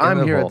 stripper. Like,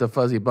 I'm here pole. at the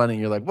Fuzzy Bunny.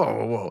 And you're like, whoa,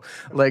 whoa, whoa.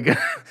 Like,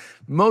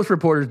 most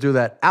reporters do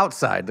that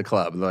outside the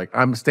club. They're like,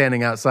 I'm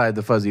standing outside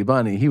the Fuzzy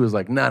Bunny. He was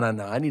like, no.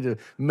 I need to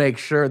make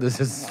sure this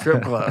is a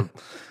strip club.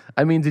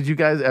 I mean, did you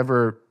guys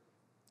ever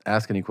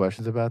ask any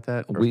questions about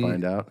that or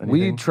find out anything?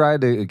 We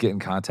tried to get in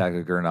contact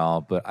with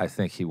Grinnell, but I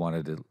think he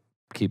wanted to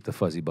keep the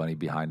Fuzzy Bunny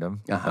behind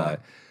him.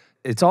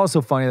 It's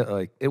also funny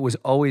that it was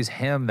always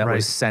him that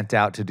was sent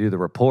out to do the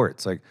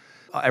reports. Like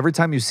every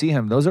time you see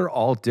him, those are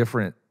all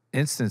different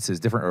instances,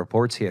 different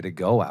reports he had to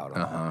go out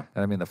on.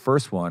 And I mean, the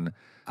first one,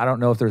 I don't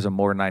know if there's a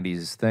more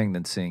 90s thing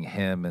than seeing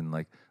him in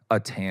like a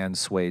tan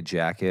suede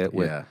jacket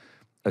with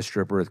a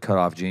stripper with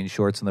cut-off jean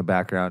shorts in the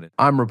background.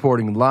 I'm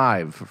reporting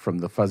live from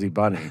the Fuzzy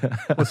Bunny.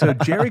 Well, so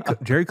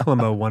Jerry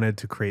Colombo wanted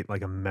to create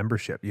like a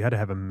membership. You had to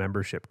have a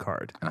membership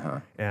card.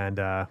 And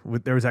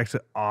there was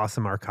actually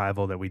awesome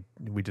archival that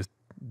we just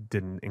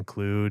didn't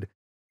include.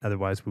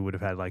 Otherwise, we would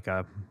have had like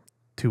a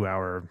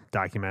 2-hour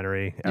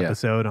documentary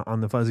episode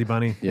on the Fuzzy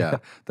Bunny. Yeah.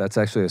 That's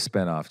actually a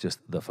spinoff, just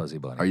the Fuzzy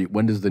Bunny.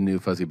 When does the new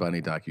Fuzzy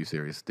Bunny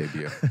docuseries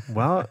debut?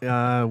 Well,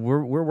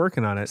 we're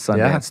working on it.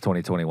 Sundance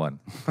 2021.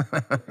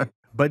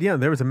 But yeah,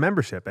 there was a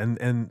membership,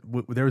 and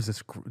there was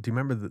this. Do you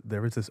remember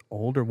there was this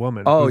older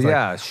woman? Oh who was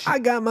yeah, like, I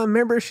got my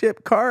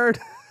membership card.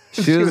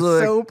 She was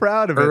like so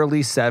proud of it.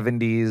 Early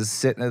 70s,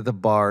 sitting at the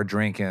bar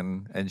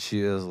drinking, and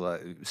she was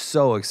like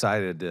so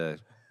excited to,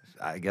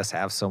 I guess,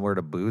 have somewhere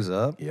to booze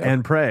up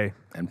and pray.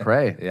 And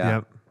pray. Yeah.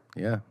 Yep.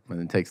 Yeah.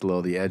 And it takes a little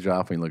of the edge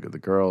off when you look at the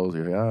girls.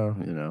 You're like, oh,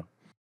 you know.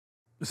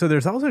 So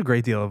there's also a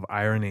great deal of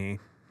irony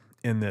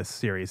in this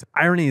series.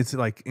 Irony is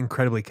like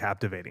incredibly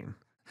captivating.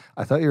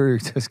 I thought you were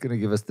just going to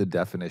give us the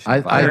definition.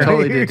 I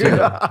totally did too.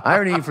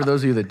 Irony, for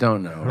those of you that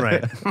don't know.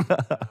 Right.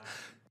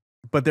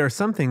 But there are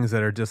some things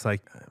that are just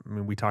like, I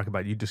mean, we talk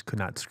about you just could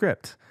not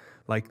script.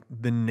 Like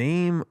the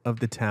name of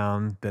the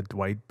town that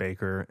Dwight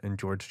Baker and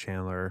George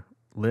Chandler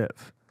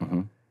live.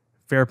 Mm-hmm.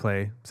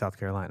 Fairplay, South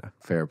Carolina.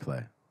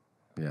 Fairplay.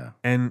 Yeah.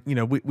 And, you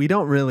know, we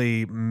don't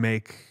really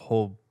make a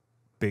whole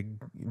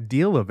big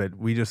deal of it.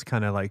 We just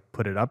kind of like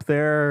put it up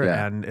there.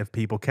 Yeah. And if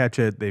people catch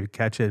it, they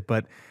catch it.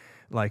 But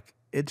like,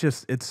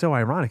 it's so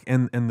ironic.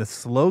 And the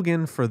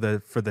slogan for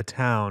the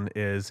town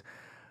is,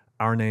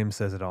 our name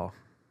says it all.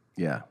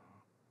 Yeah.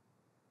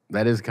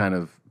 That is kind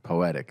of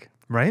poetic.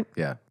 Right?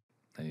 Yeah.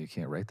 And you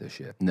can't write this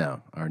shit.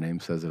 No. Our name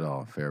says it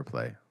all. Fair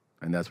play.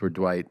 And that's where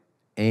Dwight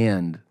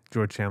and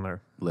George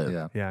Chandler live.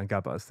 Yeah. Yeah,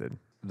 got busted.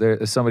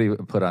 Somebody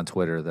put on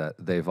Twitter that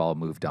they've all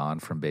moved on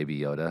from Baby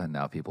Yoda, and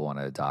now people want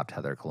to adopt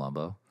Heather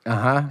Colombo.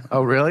 Uh-huh.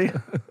 Oh, really?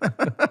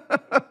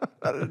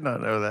 I did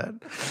not know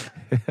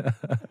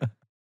that.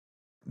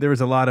 There was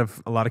a lot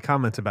of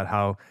comments about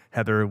how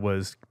Heather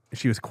was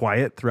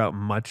quiet throughout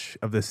much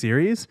of the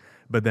series,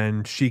 but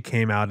then she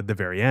came out at the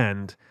very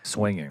end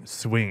swinging.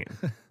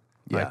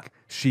 Yeah. Like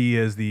she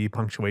is the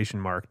punctuation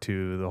mark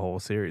to the whole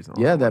series.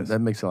 Yeah, that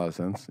makes a lot of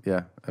sense.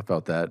 Yeah, I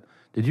felt that.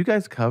 Did you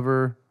guys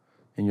cover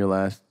in your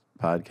last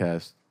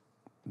podcast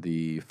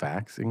the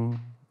faxing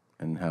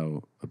and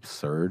how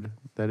absurd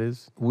that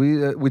is?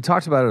 We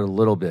talked about it a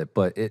little bit,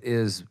 but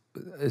it's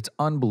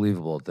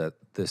unbelievable that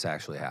this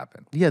actually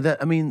happened. Yeah,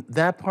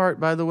 that part,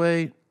 by the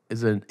way,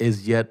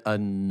 is yet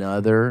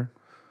another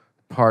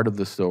part of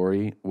the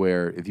story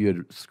where if you had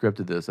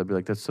scripted this, I'd be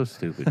like, that's so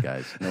stupid,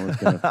 guys. No one's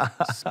going to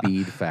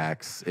speed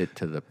fax it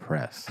to the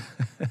press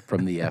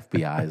from the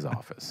FBI's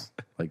office.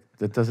 Like,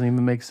 that doesn't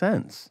even make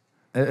sense.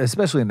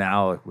 Especially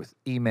now with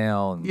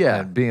email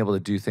and being able to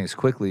do things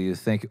quickly, you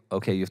think,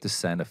 okay, you have to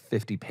send a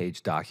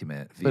 50-page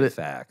document via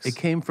fax. It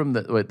came from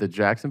the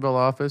Jacksonville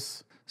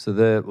office? So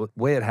the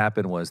way it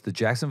happened was the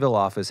Jacksonville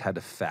office had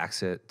to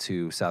fax it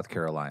to South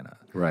Carolina.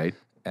 Right.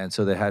 And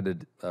so they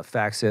had to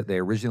fax it. They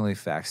originally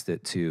faxed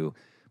it to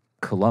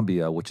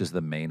Columbia, which is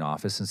the main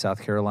office in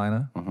South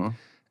Carolina. Mm-hmm.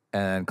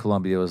 And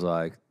Columbia was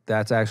like,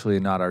 that's actually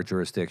not our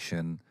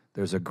jurisdiction.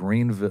 There's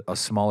a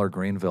smaller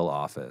Greenville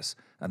office,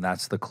 and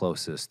that's the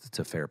closest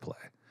to Fairplay.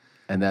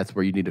 And that's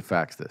where you need to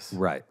fax this.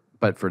 Right.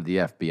 But for the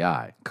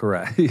FBI.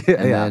 Correct.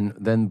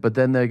 But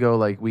then they go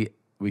like,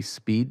 we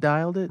speed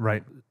dialed it?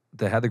 Right.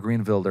 They had the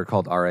Greenville, they're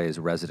called RAs,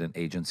 resident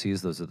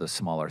agencies. Those are the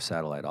smaller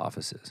satellite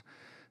offices.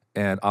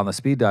 And on the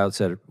speed dial, it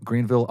said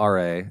Greenville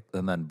RA,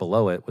 and then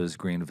below it was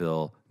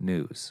Greenville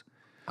News.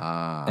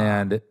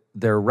 And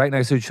they're right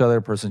next to each other.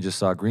 A person just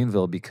saw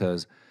Greenville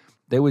because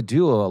they would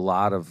do a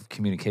lot of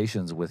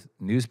communications with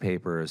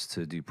newspapers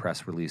to do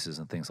press releases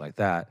and things like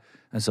that.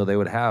 And so they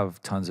would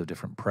have tons of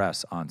different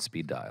press on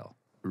speed dial.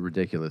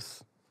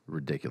 Ridiculous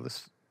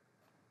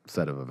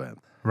set of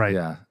events. Right.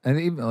 Yeah. And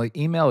even like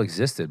email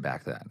existed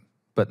back then,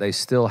 but they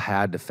still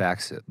had to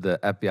fax it. The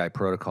FBI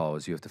protocol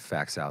is you have to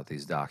fax out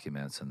these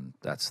documents, and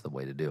that's the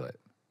way to do it.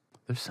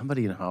 There's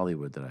somebody in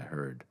Hollywood that I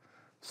heard,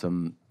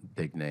 some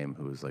big name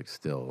who was like,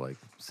 still like,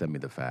 send me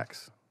the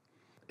fax.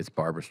 It's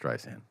Barbara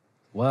Streisand.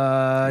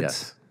 What?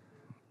 Yes.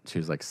 She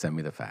was like, send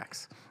me the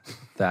fax.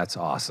 That's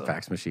awesome.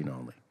 Fax machine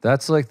only.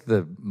 That's like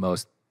the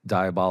most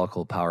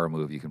diabolical power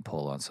move you can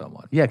pull on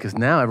someone. Yeah, because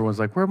now everyone's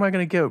like, how am I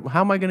going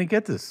to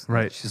get this?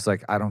 Right. She's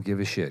like, I don't give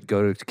a shit.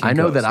 Go to Kinko's. I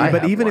know that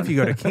but even if you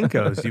go to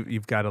Kinko's,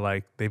 you've got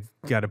to they've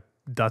got to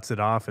dust it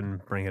off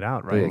and bring it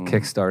out, right? Yeah,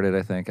 kickstarted,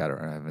 I think. I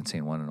haven't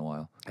seen one in a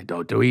while. I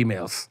don't do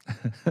emails.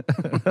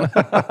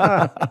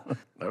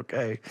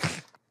 Okay.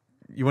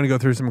 You want to go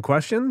through some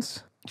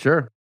questions?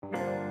 Sure.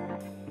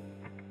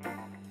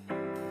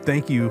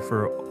 Thank you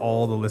for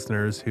all the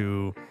listeners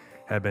who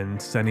have been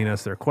sending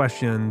us their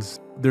questions.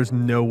 There's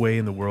no way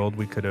in the world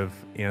we could have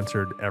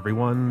answered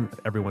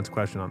everyone's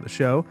question on the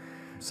show.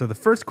 So the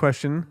first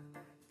question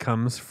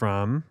comes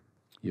from...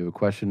 You have a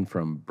question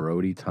from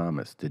Brody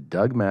Thomas. Did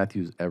Doug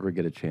Matthews ever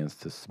get a chance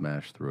to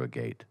smash through a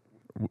gate?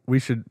 We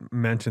should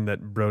mention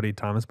that Brody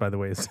Thomas, by the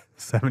way, is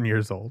 7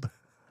 years old.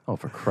 Oh,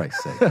 for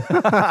Christ's sake.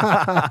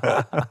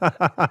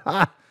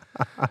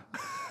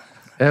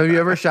 Have you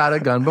ever shot a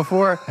gun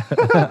before?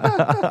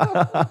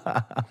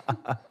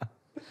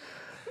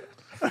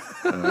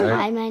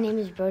 Hi, my name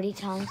is Brody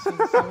Thompson,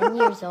 7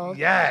 years old.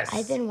 Yes!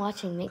 I've been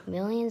watching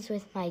McMillions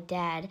with my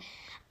dad,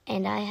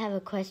 and I have a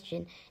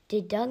question.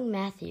 Did Doug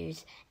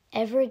Matthews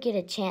ever get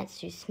a chance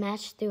to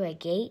smash through a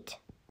gate?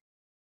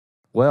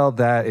 Well,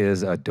 that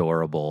is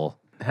adorable.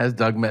 Has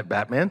Doug met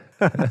Batman?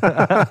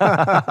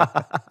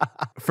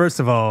 First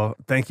of all,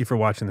 thank you for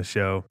watching the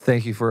show.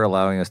 Thank you for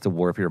allowing us to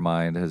warp your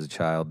mind as a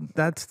child.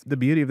 That's the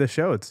beauty of the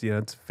show. It's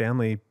it's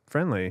family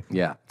friendly.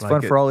 Yeah. It's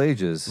fun for all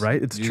ages.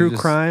 Right? It's true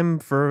crime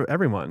for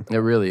everyone. It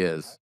really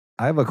is.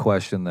 I have a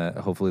question that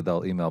hopefully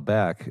they'll email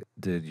back.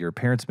 Did your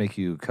parents make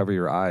you cover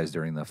your eyes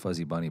during the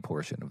Fuzzy Bunny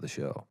portion of the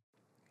show?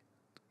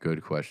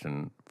 Good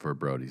question for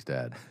Brody's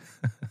dad.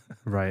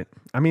 Right.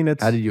 I mean,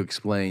 it's... How did you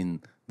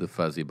explain the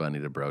Fuzzy Bunny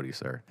to Brody,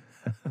 sir?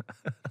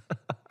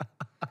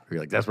 You're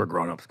like, that's where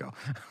grown-ups go.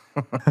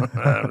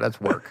 That's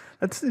work.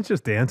 It's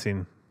just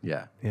dancing.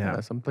 Yeah.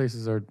 Yeah. Some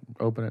places are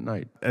open at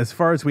night. As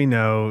far as we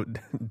know,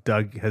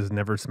 Doug has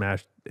never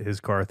smashed his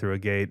car through a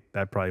gate.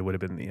 That probably would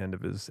have been the end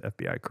of his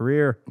FBI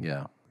career.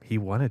 Yeah. He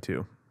wanted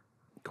to.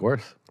 Of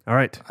course. All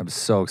right. I'm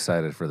so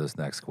excited for this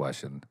next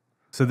question.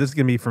 So this is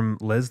going to be from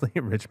Leslie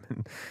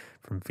Richmond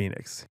from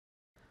Phoenix.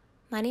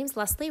 My name's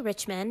Leslie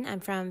Richmond. I'm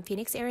from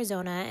Phoenix,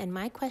 Arizona, and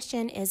my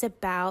question is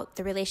about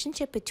the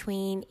relationship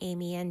between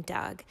Amy and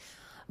Doug.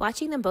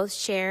 Watching them both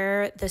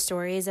share the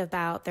stories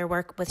about their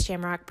work with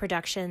Shamrock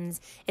Productions,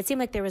 it seemed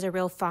like there was a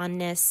real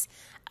fondness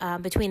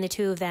between the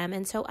two of them.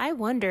 And so I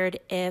wondered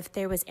if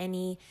there was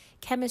any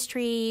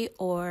chemistry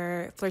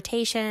or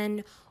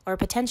flirtation or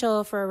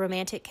potential for a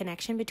romantic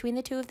connection between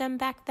the two of them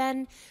back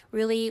then.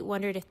 Really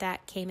wondered if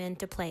that came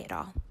into play at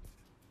all.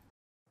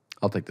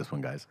 I'll take this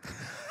one, guys.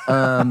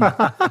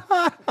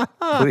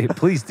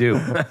 Please do.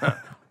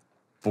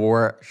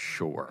 For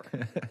sure.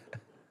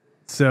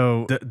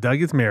 So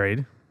Doug is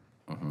married.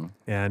 Mm-hmm.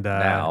 And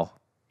now.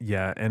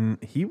 Yeah,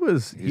 and he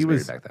was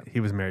married back then.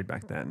 He was married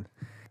back then.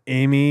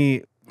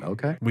 Amy,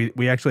 okay.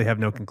 We actually have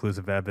no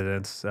conclusive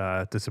evidence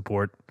to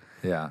support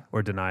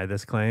or deny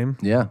this claim.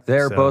 Yeah.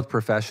 They're both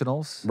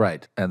professionals.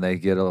 Right. And they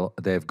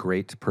have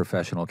great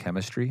professional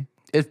chemistry.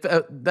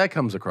 That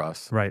comes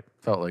across. Right.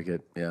 Felt like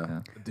it,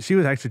 yeah. She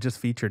was actually just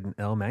featured in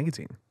Elle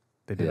magazine.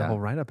 They did a whole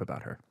write-up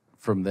about her.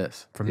 From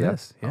this?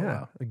 This, yeah. Oh,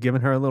 wow.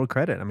 Giving her a little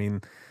credit. I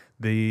mean,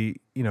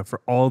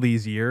 for all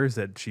these years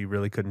that she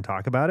really couldn't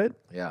talk about it.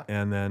 Yeah.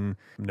 And then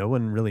no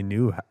one really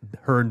knew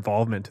her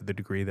involvement to the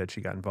degree that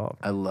she got involved.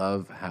 I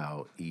love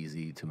how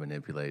easy to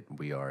manipulate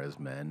we are as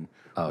men.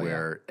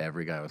 Where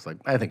every guy was like,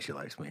 I think she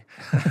likes me.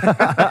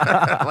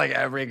 Like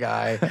every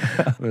guy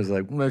was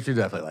like, no, she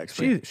definitely likes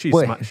me. She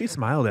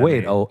smiled at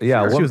me. Wait, She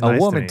was a nice to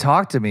woman me.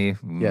 talked to me.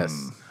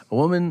 Yes. A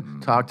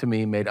woman talked to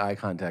me, made eye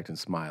contact, and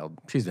smiled.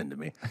 She's into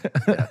me.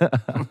 Yeah.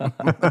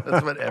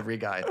 That's what every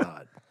guy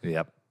thought.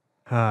 Yep.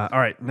 All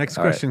right. Next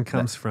question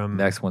comes from...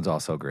 Next one's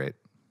also great.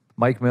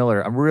 Mike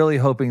Miller. I'm really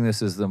hoping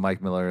this is the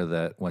Mike Miller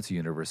that went to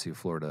University of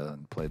Florida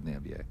and played in the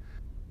NBA.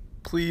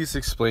 Please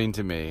explain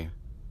to me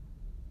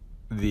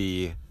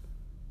the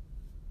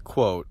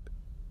quote,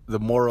 the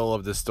moral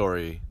of the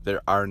story,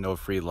 there are no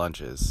free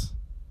lunches,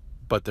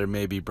 but there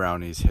may be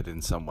brownies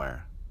hidden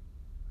somewhere.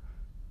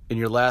 In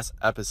your last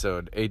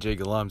episode, AJ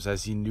Galum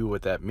says he knew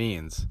what that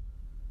means,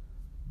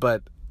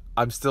 but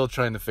I'm still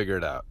trying to figure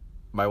it out.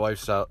 My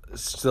wife's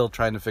still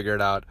trying to figure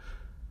it out.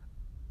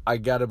 I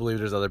gotta believe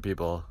there's other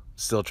people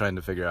still trying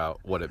to figure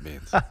out what it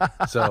means.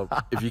 So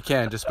if you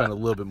can, just spend a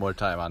little bit more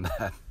time on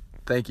that.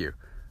 Thank you.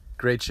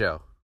 Great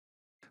show.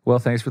 Well,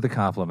 thanks for the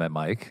compliment,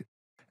 Mike.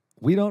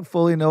 We don't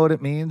fully know what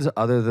it means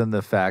other than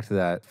the fact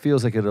that it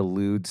feels like it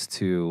alludes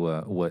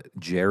to what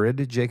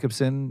Jared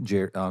Jacobson,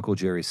 Uncle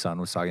Jerry's son,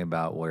 was talking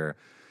about, where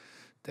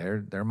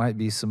there might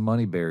be some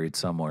money buried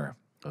somewhere.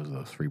 Those are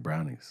those free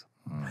brownies.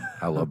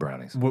 I love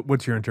brownies.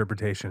 What's your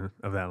interpretation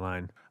of that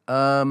line?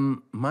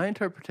 My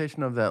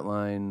interpretation of that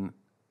line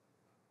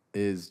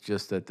is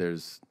just that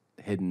there's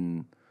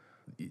hidden,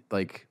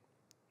 like,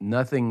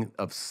 nothing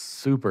of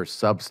super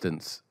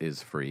substance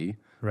is free,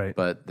 right?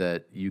 But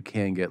that you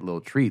can get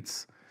little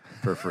treats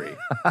for free.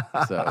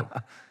 So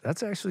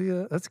that's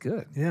actually that's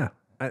good. Yeah,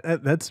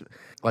 that's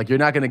like, you're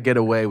not going to get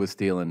away with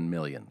stealing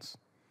millions,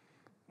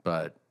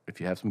 but if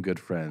you have some good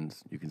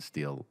friends, you can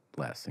steal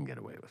less and get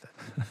away with it.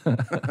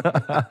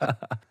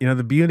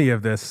 The beauty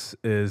of this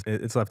is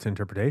it's left to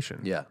interpretation.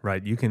 Yeah.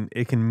 Right.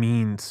 It can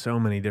mean so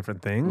many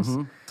different things.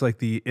 Mm-hmm. It's like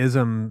the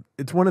ism.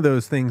 It's one of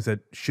those things that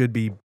should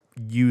be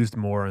used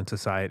more in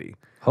society.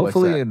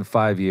 Hopefully in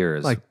 5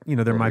 years. Like,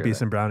 there might be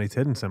some brownies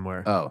hidden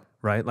somewhere. Oh.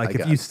 Right? Like, I if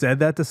got you it. said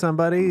that to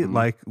somebody,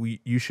 like,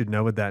 you should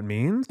know what that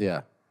means.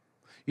 Yeah.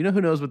 You know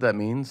who knows what that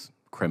means?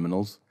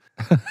 Criminals.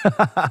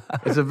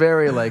 It's a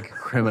very, like,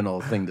 criminal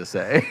thing to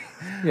say.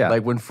 Yeah.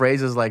 Like, when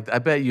phrases like, I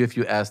bet you if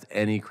you asked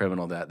any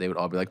criminal that, they would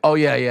all be like, oh,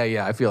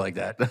 yeah, I feel like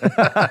that.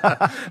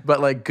 But,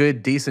 like,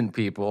 good, decent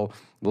people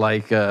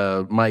like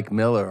Mike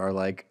Miller are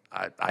like,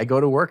 I go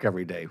to work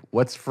every day.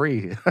 What's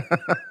free?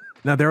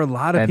 Now, there are a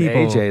lot of and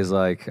people... AJ's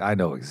like, I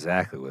know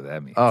exactly what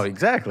that means. Oh,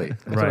 exactly.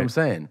 That's what I'm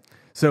saying.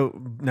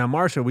 So now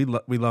Marsha, we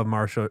love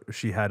Marsha.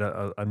 She had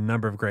a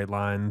number of great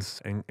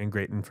lines and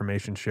great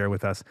information to share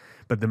with us.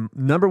 But the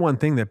number one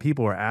thing that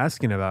people are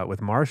asking about with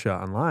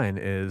Marsha online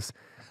is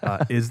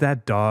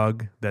that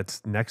dog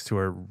that's next to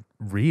her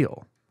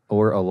real?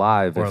 Or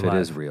alive if it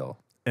is real.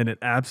 And it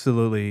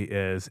absolutely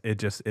is.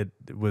 It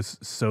was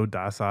so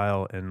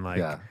docile and like...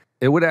 Yeah.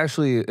 It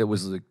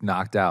was like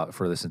knocked out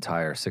for this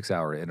entire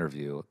 6-hour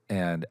interview.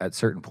 And at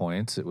certain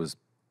points, it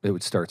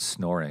would start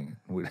snoring.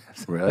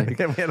 Really? We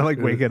had to like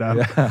wake it up.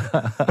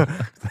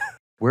 Yeah.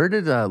 Where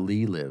did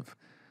Lee live?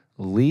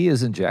 Lee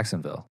is in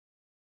Jacksonville.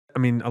 I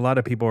mean, a lot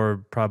of people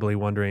are probably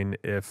wondering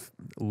if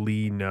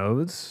Lee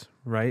knows,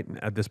 right?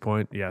 At this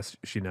point, yes,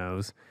 she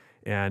knows.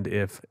 And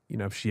if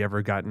she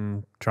ever got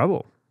in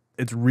trouble.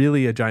 It's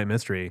really a giant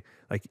mystery.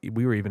 Like,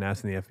 we were even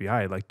asking the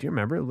FBI, like, do you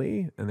remember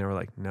Lee? And they were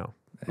like, no.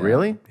 Yeah.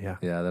 Really? Yeah.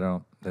 Yeah, they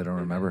don't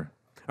remember.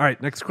 All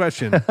right, next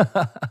question.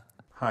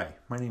 Hi,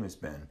 my name is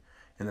Ben.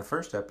 In the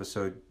first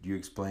episode, you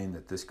explained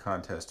that this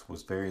contest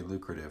was very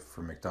lucrative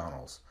for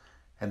McDonald's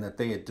and that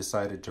they had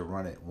decided to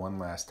run it one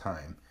last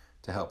time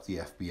to help the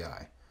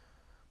FBI.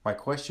 My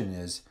question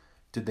is,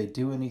 did they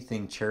do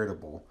anything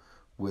charitable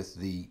with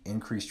the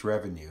increased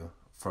revenue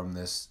from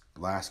this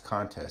last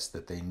contest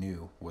that they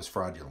knew was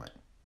fraudulent?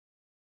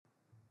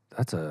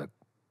 That's a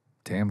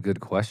damn good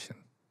question.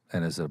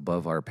 And is it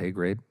above our pay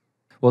grade?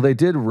 Well, they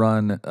did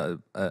run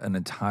an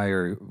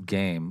entire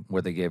game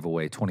where they gave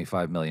away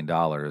 $25 million,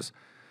 $1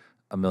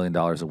 million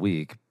a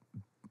week,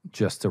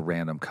 just to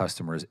random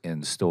customers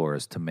in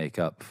stores to make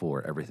up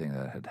for everything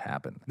that had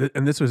happened.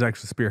 And this was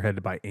actually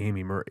spearheaded by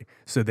Amy Murray.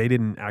 So they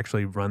didn't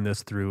actually run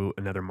this through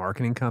another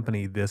marketing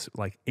company.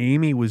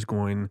 Amy was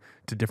going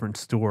to different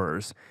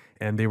stores,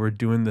 and they were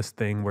doing this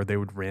thing where they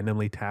would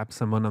randomly tap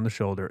someone on the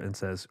shoulder and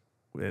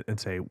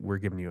say, we're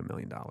giving you $1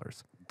 million.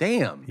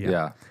 Damn.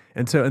 Yeah.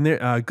 And so,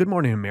 Good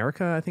Morning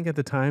America, I think at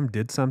the time,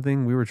 did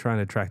something. We were trying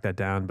to track that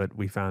down, but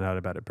we found out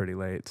about it pretty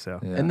late. So,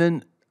 And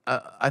then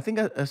I think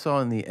I saw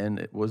in the end,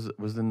 it was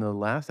in the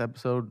last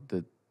episode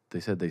that they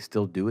said they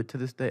still do it to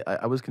this day.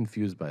 I was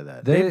confused by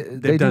that.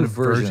 They've done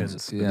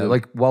versions. Yeah,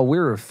 like while we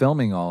were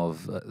filming all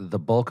of the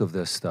bulk of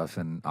this stuff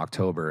in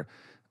October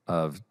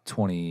of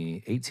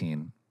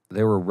 2018,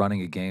 they were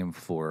running a game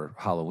for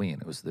Halloween.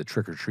 It was the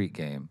Trick or Treat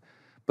game,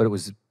 but it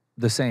was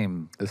the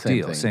same deal,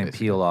 thing, same basically.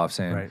 peel off,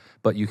 same. Right.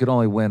 But you could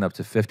only win up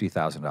to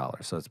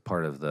 $50,000, so it's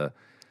part of the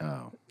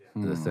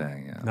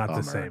thing. Yeah. not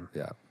the same.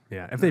 Yeah.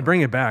 Yeah. If they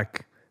bring it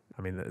back,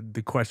 I mean,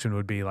 the question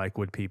would be like,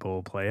 would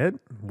people play it?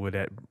 Would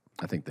it?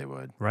 I think they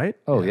would. Right?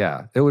 Oh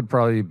yeah, it would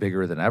probably be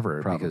bigger than ever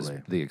because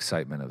Probably. the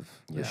excitement of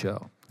the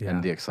show.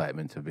 And the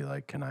excitement to be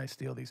like, can I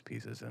steal these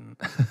pieces and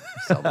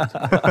sell them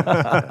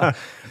to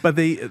But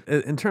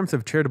in terms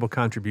of charitable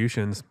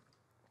contributions,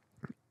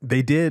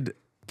 they did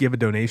give a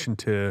donation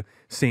to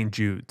St.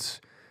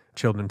 Jude's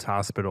Children's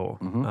Hospital,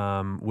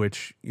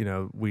 which,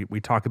 we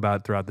talk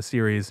about throughout the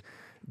series,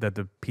 that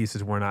the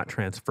pieces were not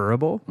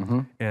transferable.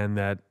 And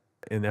that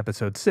in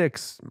episode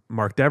 6,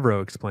 Mark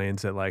Devereaux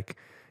explains that, like,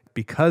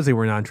 because they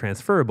were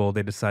non-transferable,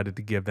 they decided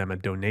to give them a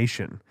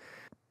donation.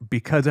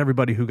 Because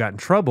everybody who got in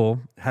trouble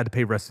had to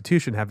pay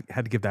restitution,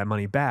 had to give that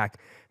money back.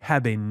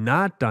 Had they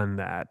not done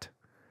that,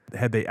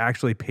 had they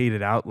actually paid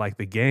it out like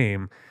the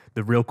game,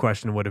 the real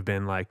question would have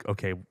been like,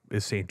 okay,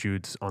 is St.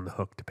 Jude's on the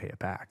hook to pay it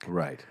back?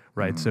 Right.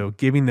 Right. So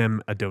giving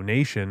them a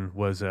donation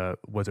was a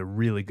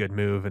really good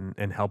move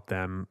and helped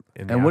them.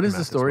 And what is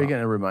the story again?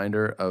 A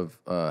reminder of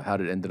how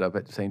it ended up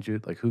at St.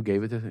 Jude? Like, who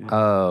gave it to?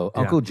 Oh,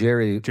 Uncle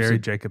Jerry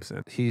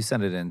Jacobson. He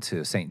sent it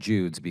into St.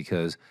 Jude's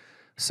because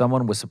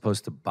someone was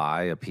supposed to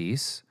buy a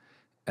piece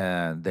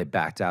and they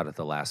backed out at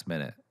the last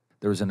minute.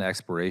 There was an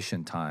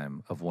expiration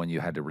time of when you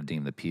had to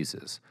redeem the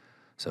pieces.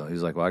 So he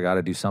was like, well, I got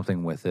to do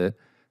something with it.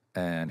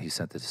 And he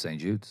sent it to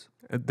St. Jude's.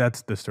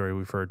 That's the story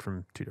we've heard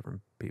from 2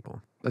 different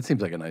people. That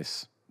seems like a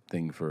nice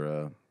thing for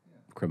a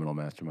criminal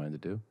mastermind to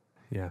do.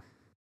 Yeah.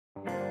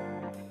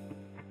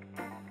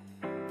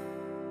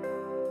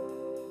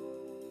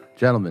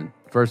 Gentlemen,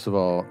 first of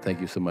all,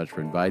 thank you so much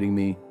for inviting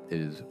me. It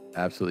is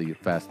absolutely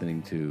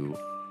fascinating to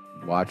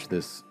watch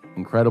this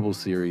incredible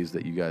series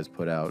that you guys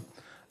put out.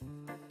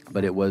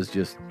 But it was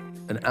just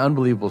an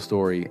unbelievable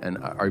story. And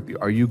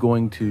are you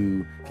going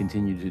to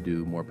continue to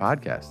do more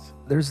podcasts?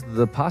 There's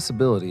the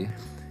possibility.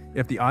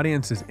 If the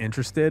audience is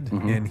interested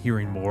in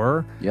hearing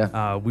more,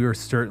 we are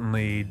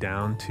certainly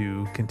down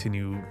to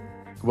continue.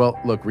 Well,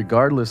 look,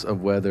 regardless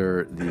of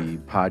whether the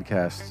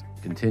podcasts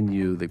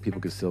continue, that people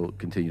can still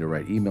continue to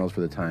write emails for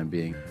the time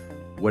being.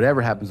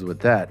 Whatever happens with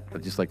that,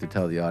 I'd just like to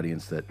tell the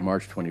audience that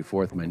March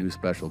 24th, my new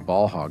special,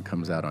 Ball Hog,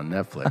 comes out on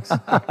Netflix.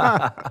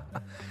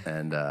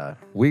 And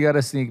we got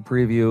a sneak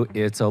preview.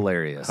 It's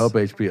hilarious. Hope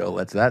HBO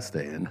lets that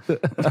stay in.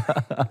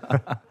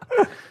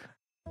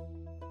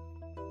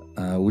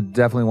 We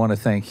definitely want to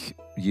thank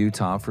you,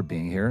 Tom, for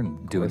being here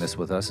and doing this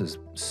with us. It's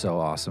so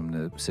awesome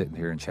to sit in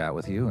here and chat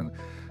with you. And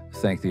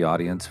thank the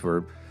audience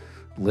for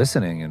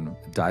listening and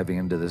diving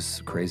into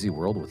this crazy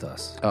world with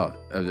us. Oh,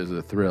 it was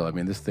a thrill. I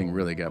mean, this thing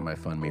really got my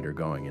fun meter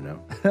going, you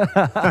know?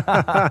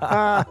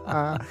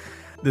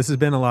 This has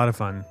been a lot of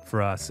fun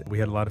for us. We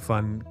had a lot of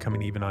fun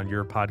coming even on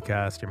your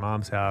podcast, Your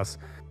Mom's House.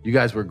 You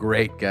guys were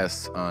great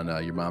guests on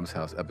Your Mom's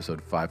House, episode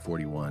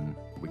 541.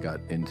 We got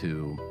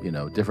into,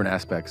 different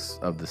aspects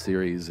of the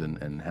series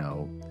and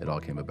how it all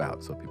came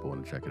about. So if people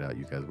want to check it out,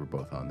 you guys were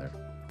both on there.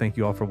 Thank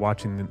you all for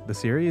watching the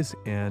series,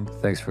 and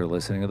thanks for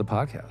listening to the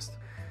podcast.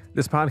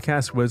 This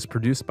podcast was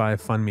produced by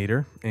Fun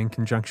Meter in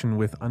conjunction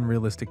with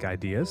Unrealistic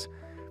Ideas.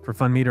 For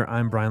Fun Meter,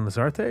 I'm Brian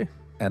Lazarte.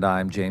 And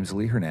I'm James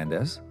Lee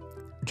Hernandez.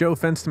 Joe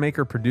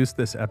Fenstemaker produced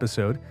this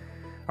episode.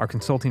 Our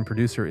consulting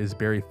producer is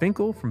Barry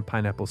Finkel from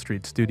Pineapple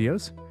Street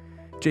Studios.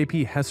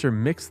 JP Hesser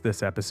mixed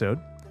this episode.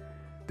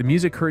 The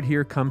music heard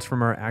here comes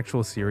from our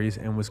actual series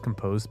and was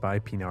composed by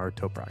Pinar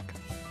Toprak.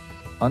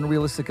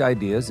 Unrealistic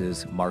Ideas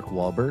is Mark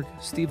Wahlberg,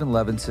 Stephen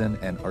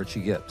Levinson, and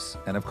Archie Gibbs.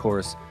 And of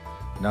course,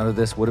 none of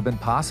this would have been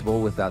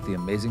possible without the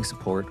amazing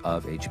support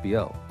of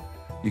HBO.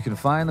 You can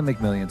find the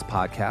McMillions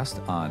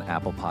podcast on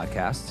Apple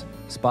Podcasts,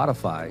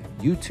 Spotify,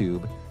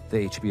 YouTube,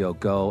 the HBO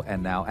Go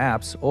and Now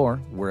apps, or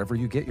wherever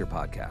you get your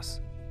podcasts.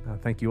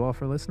 Thank you all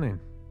for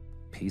listening.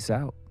 Peace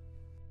out.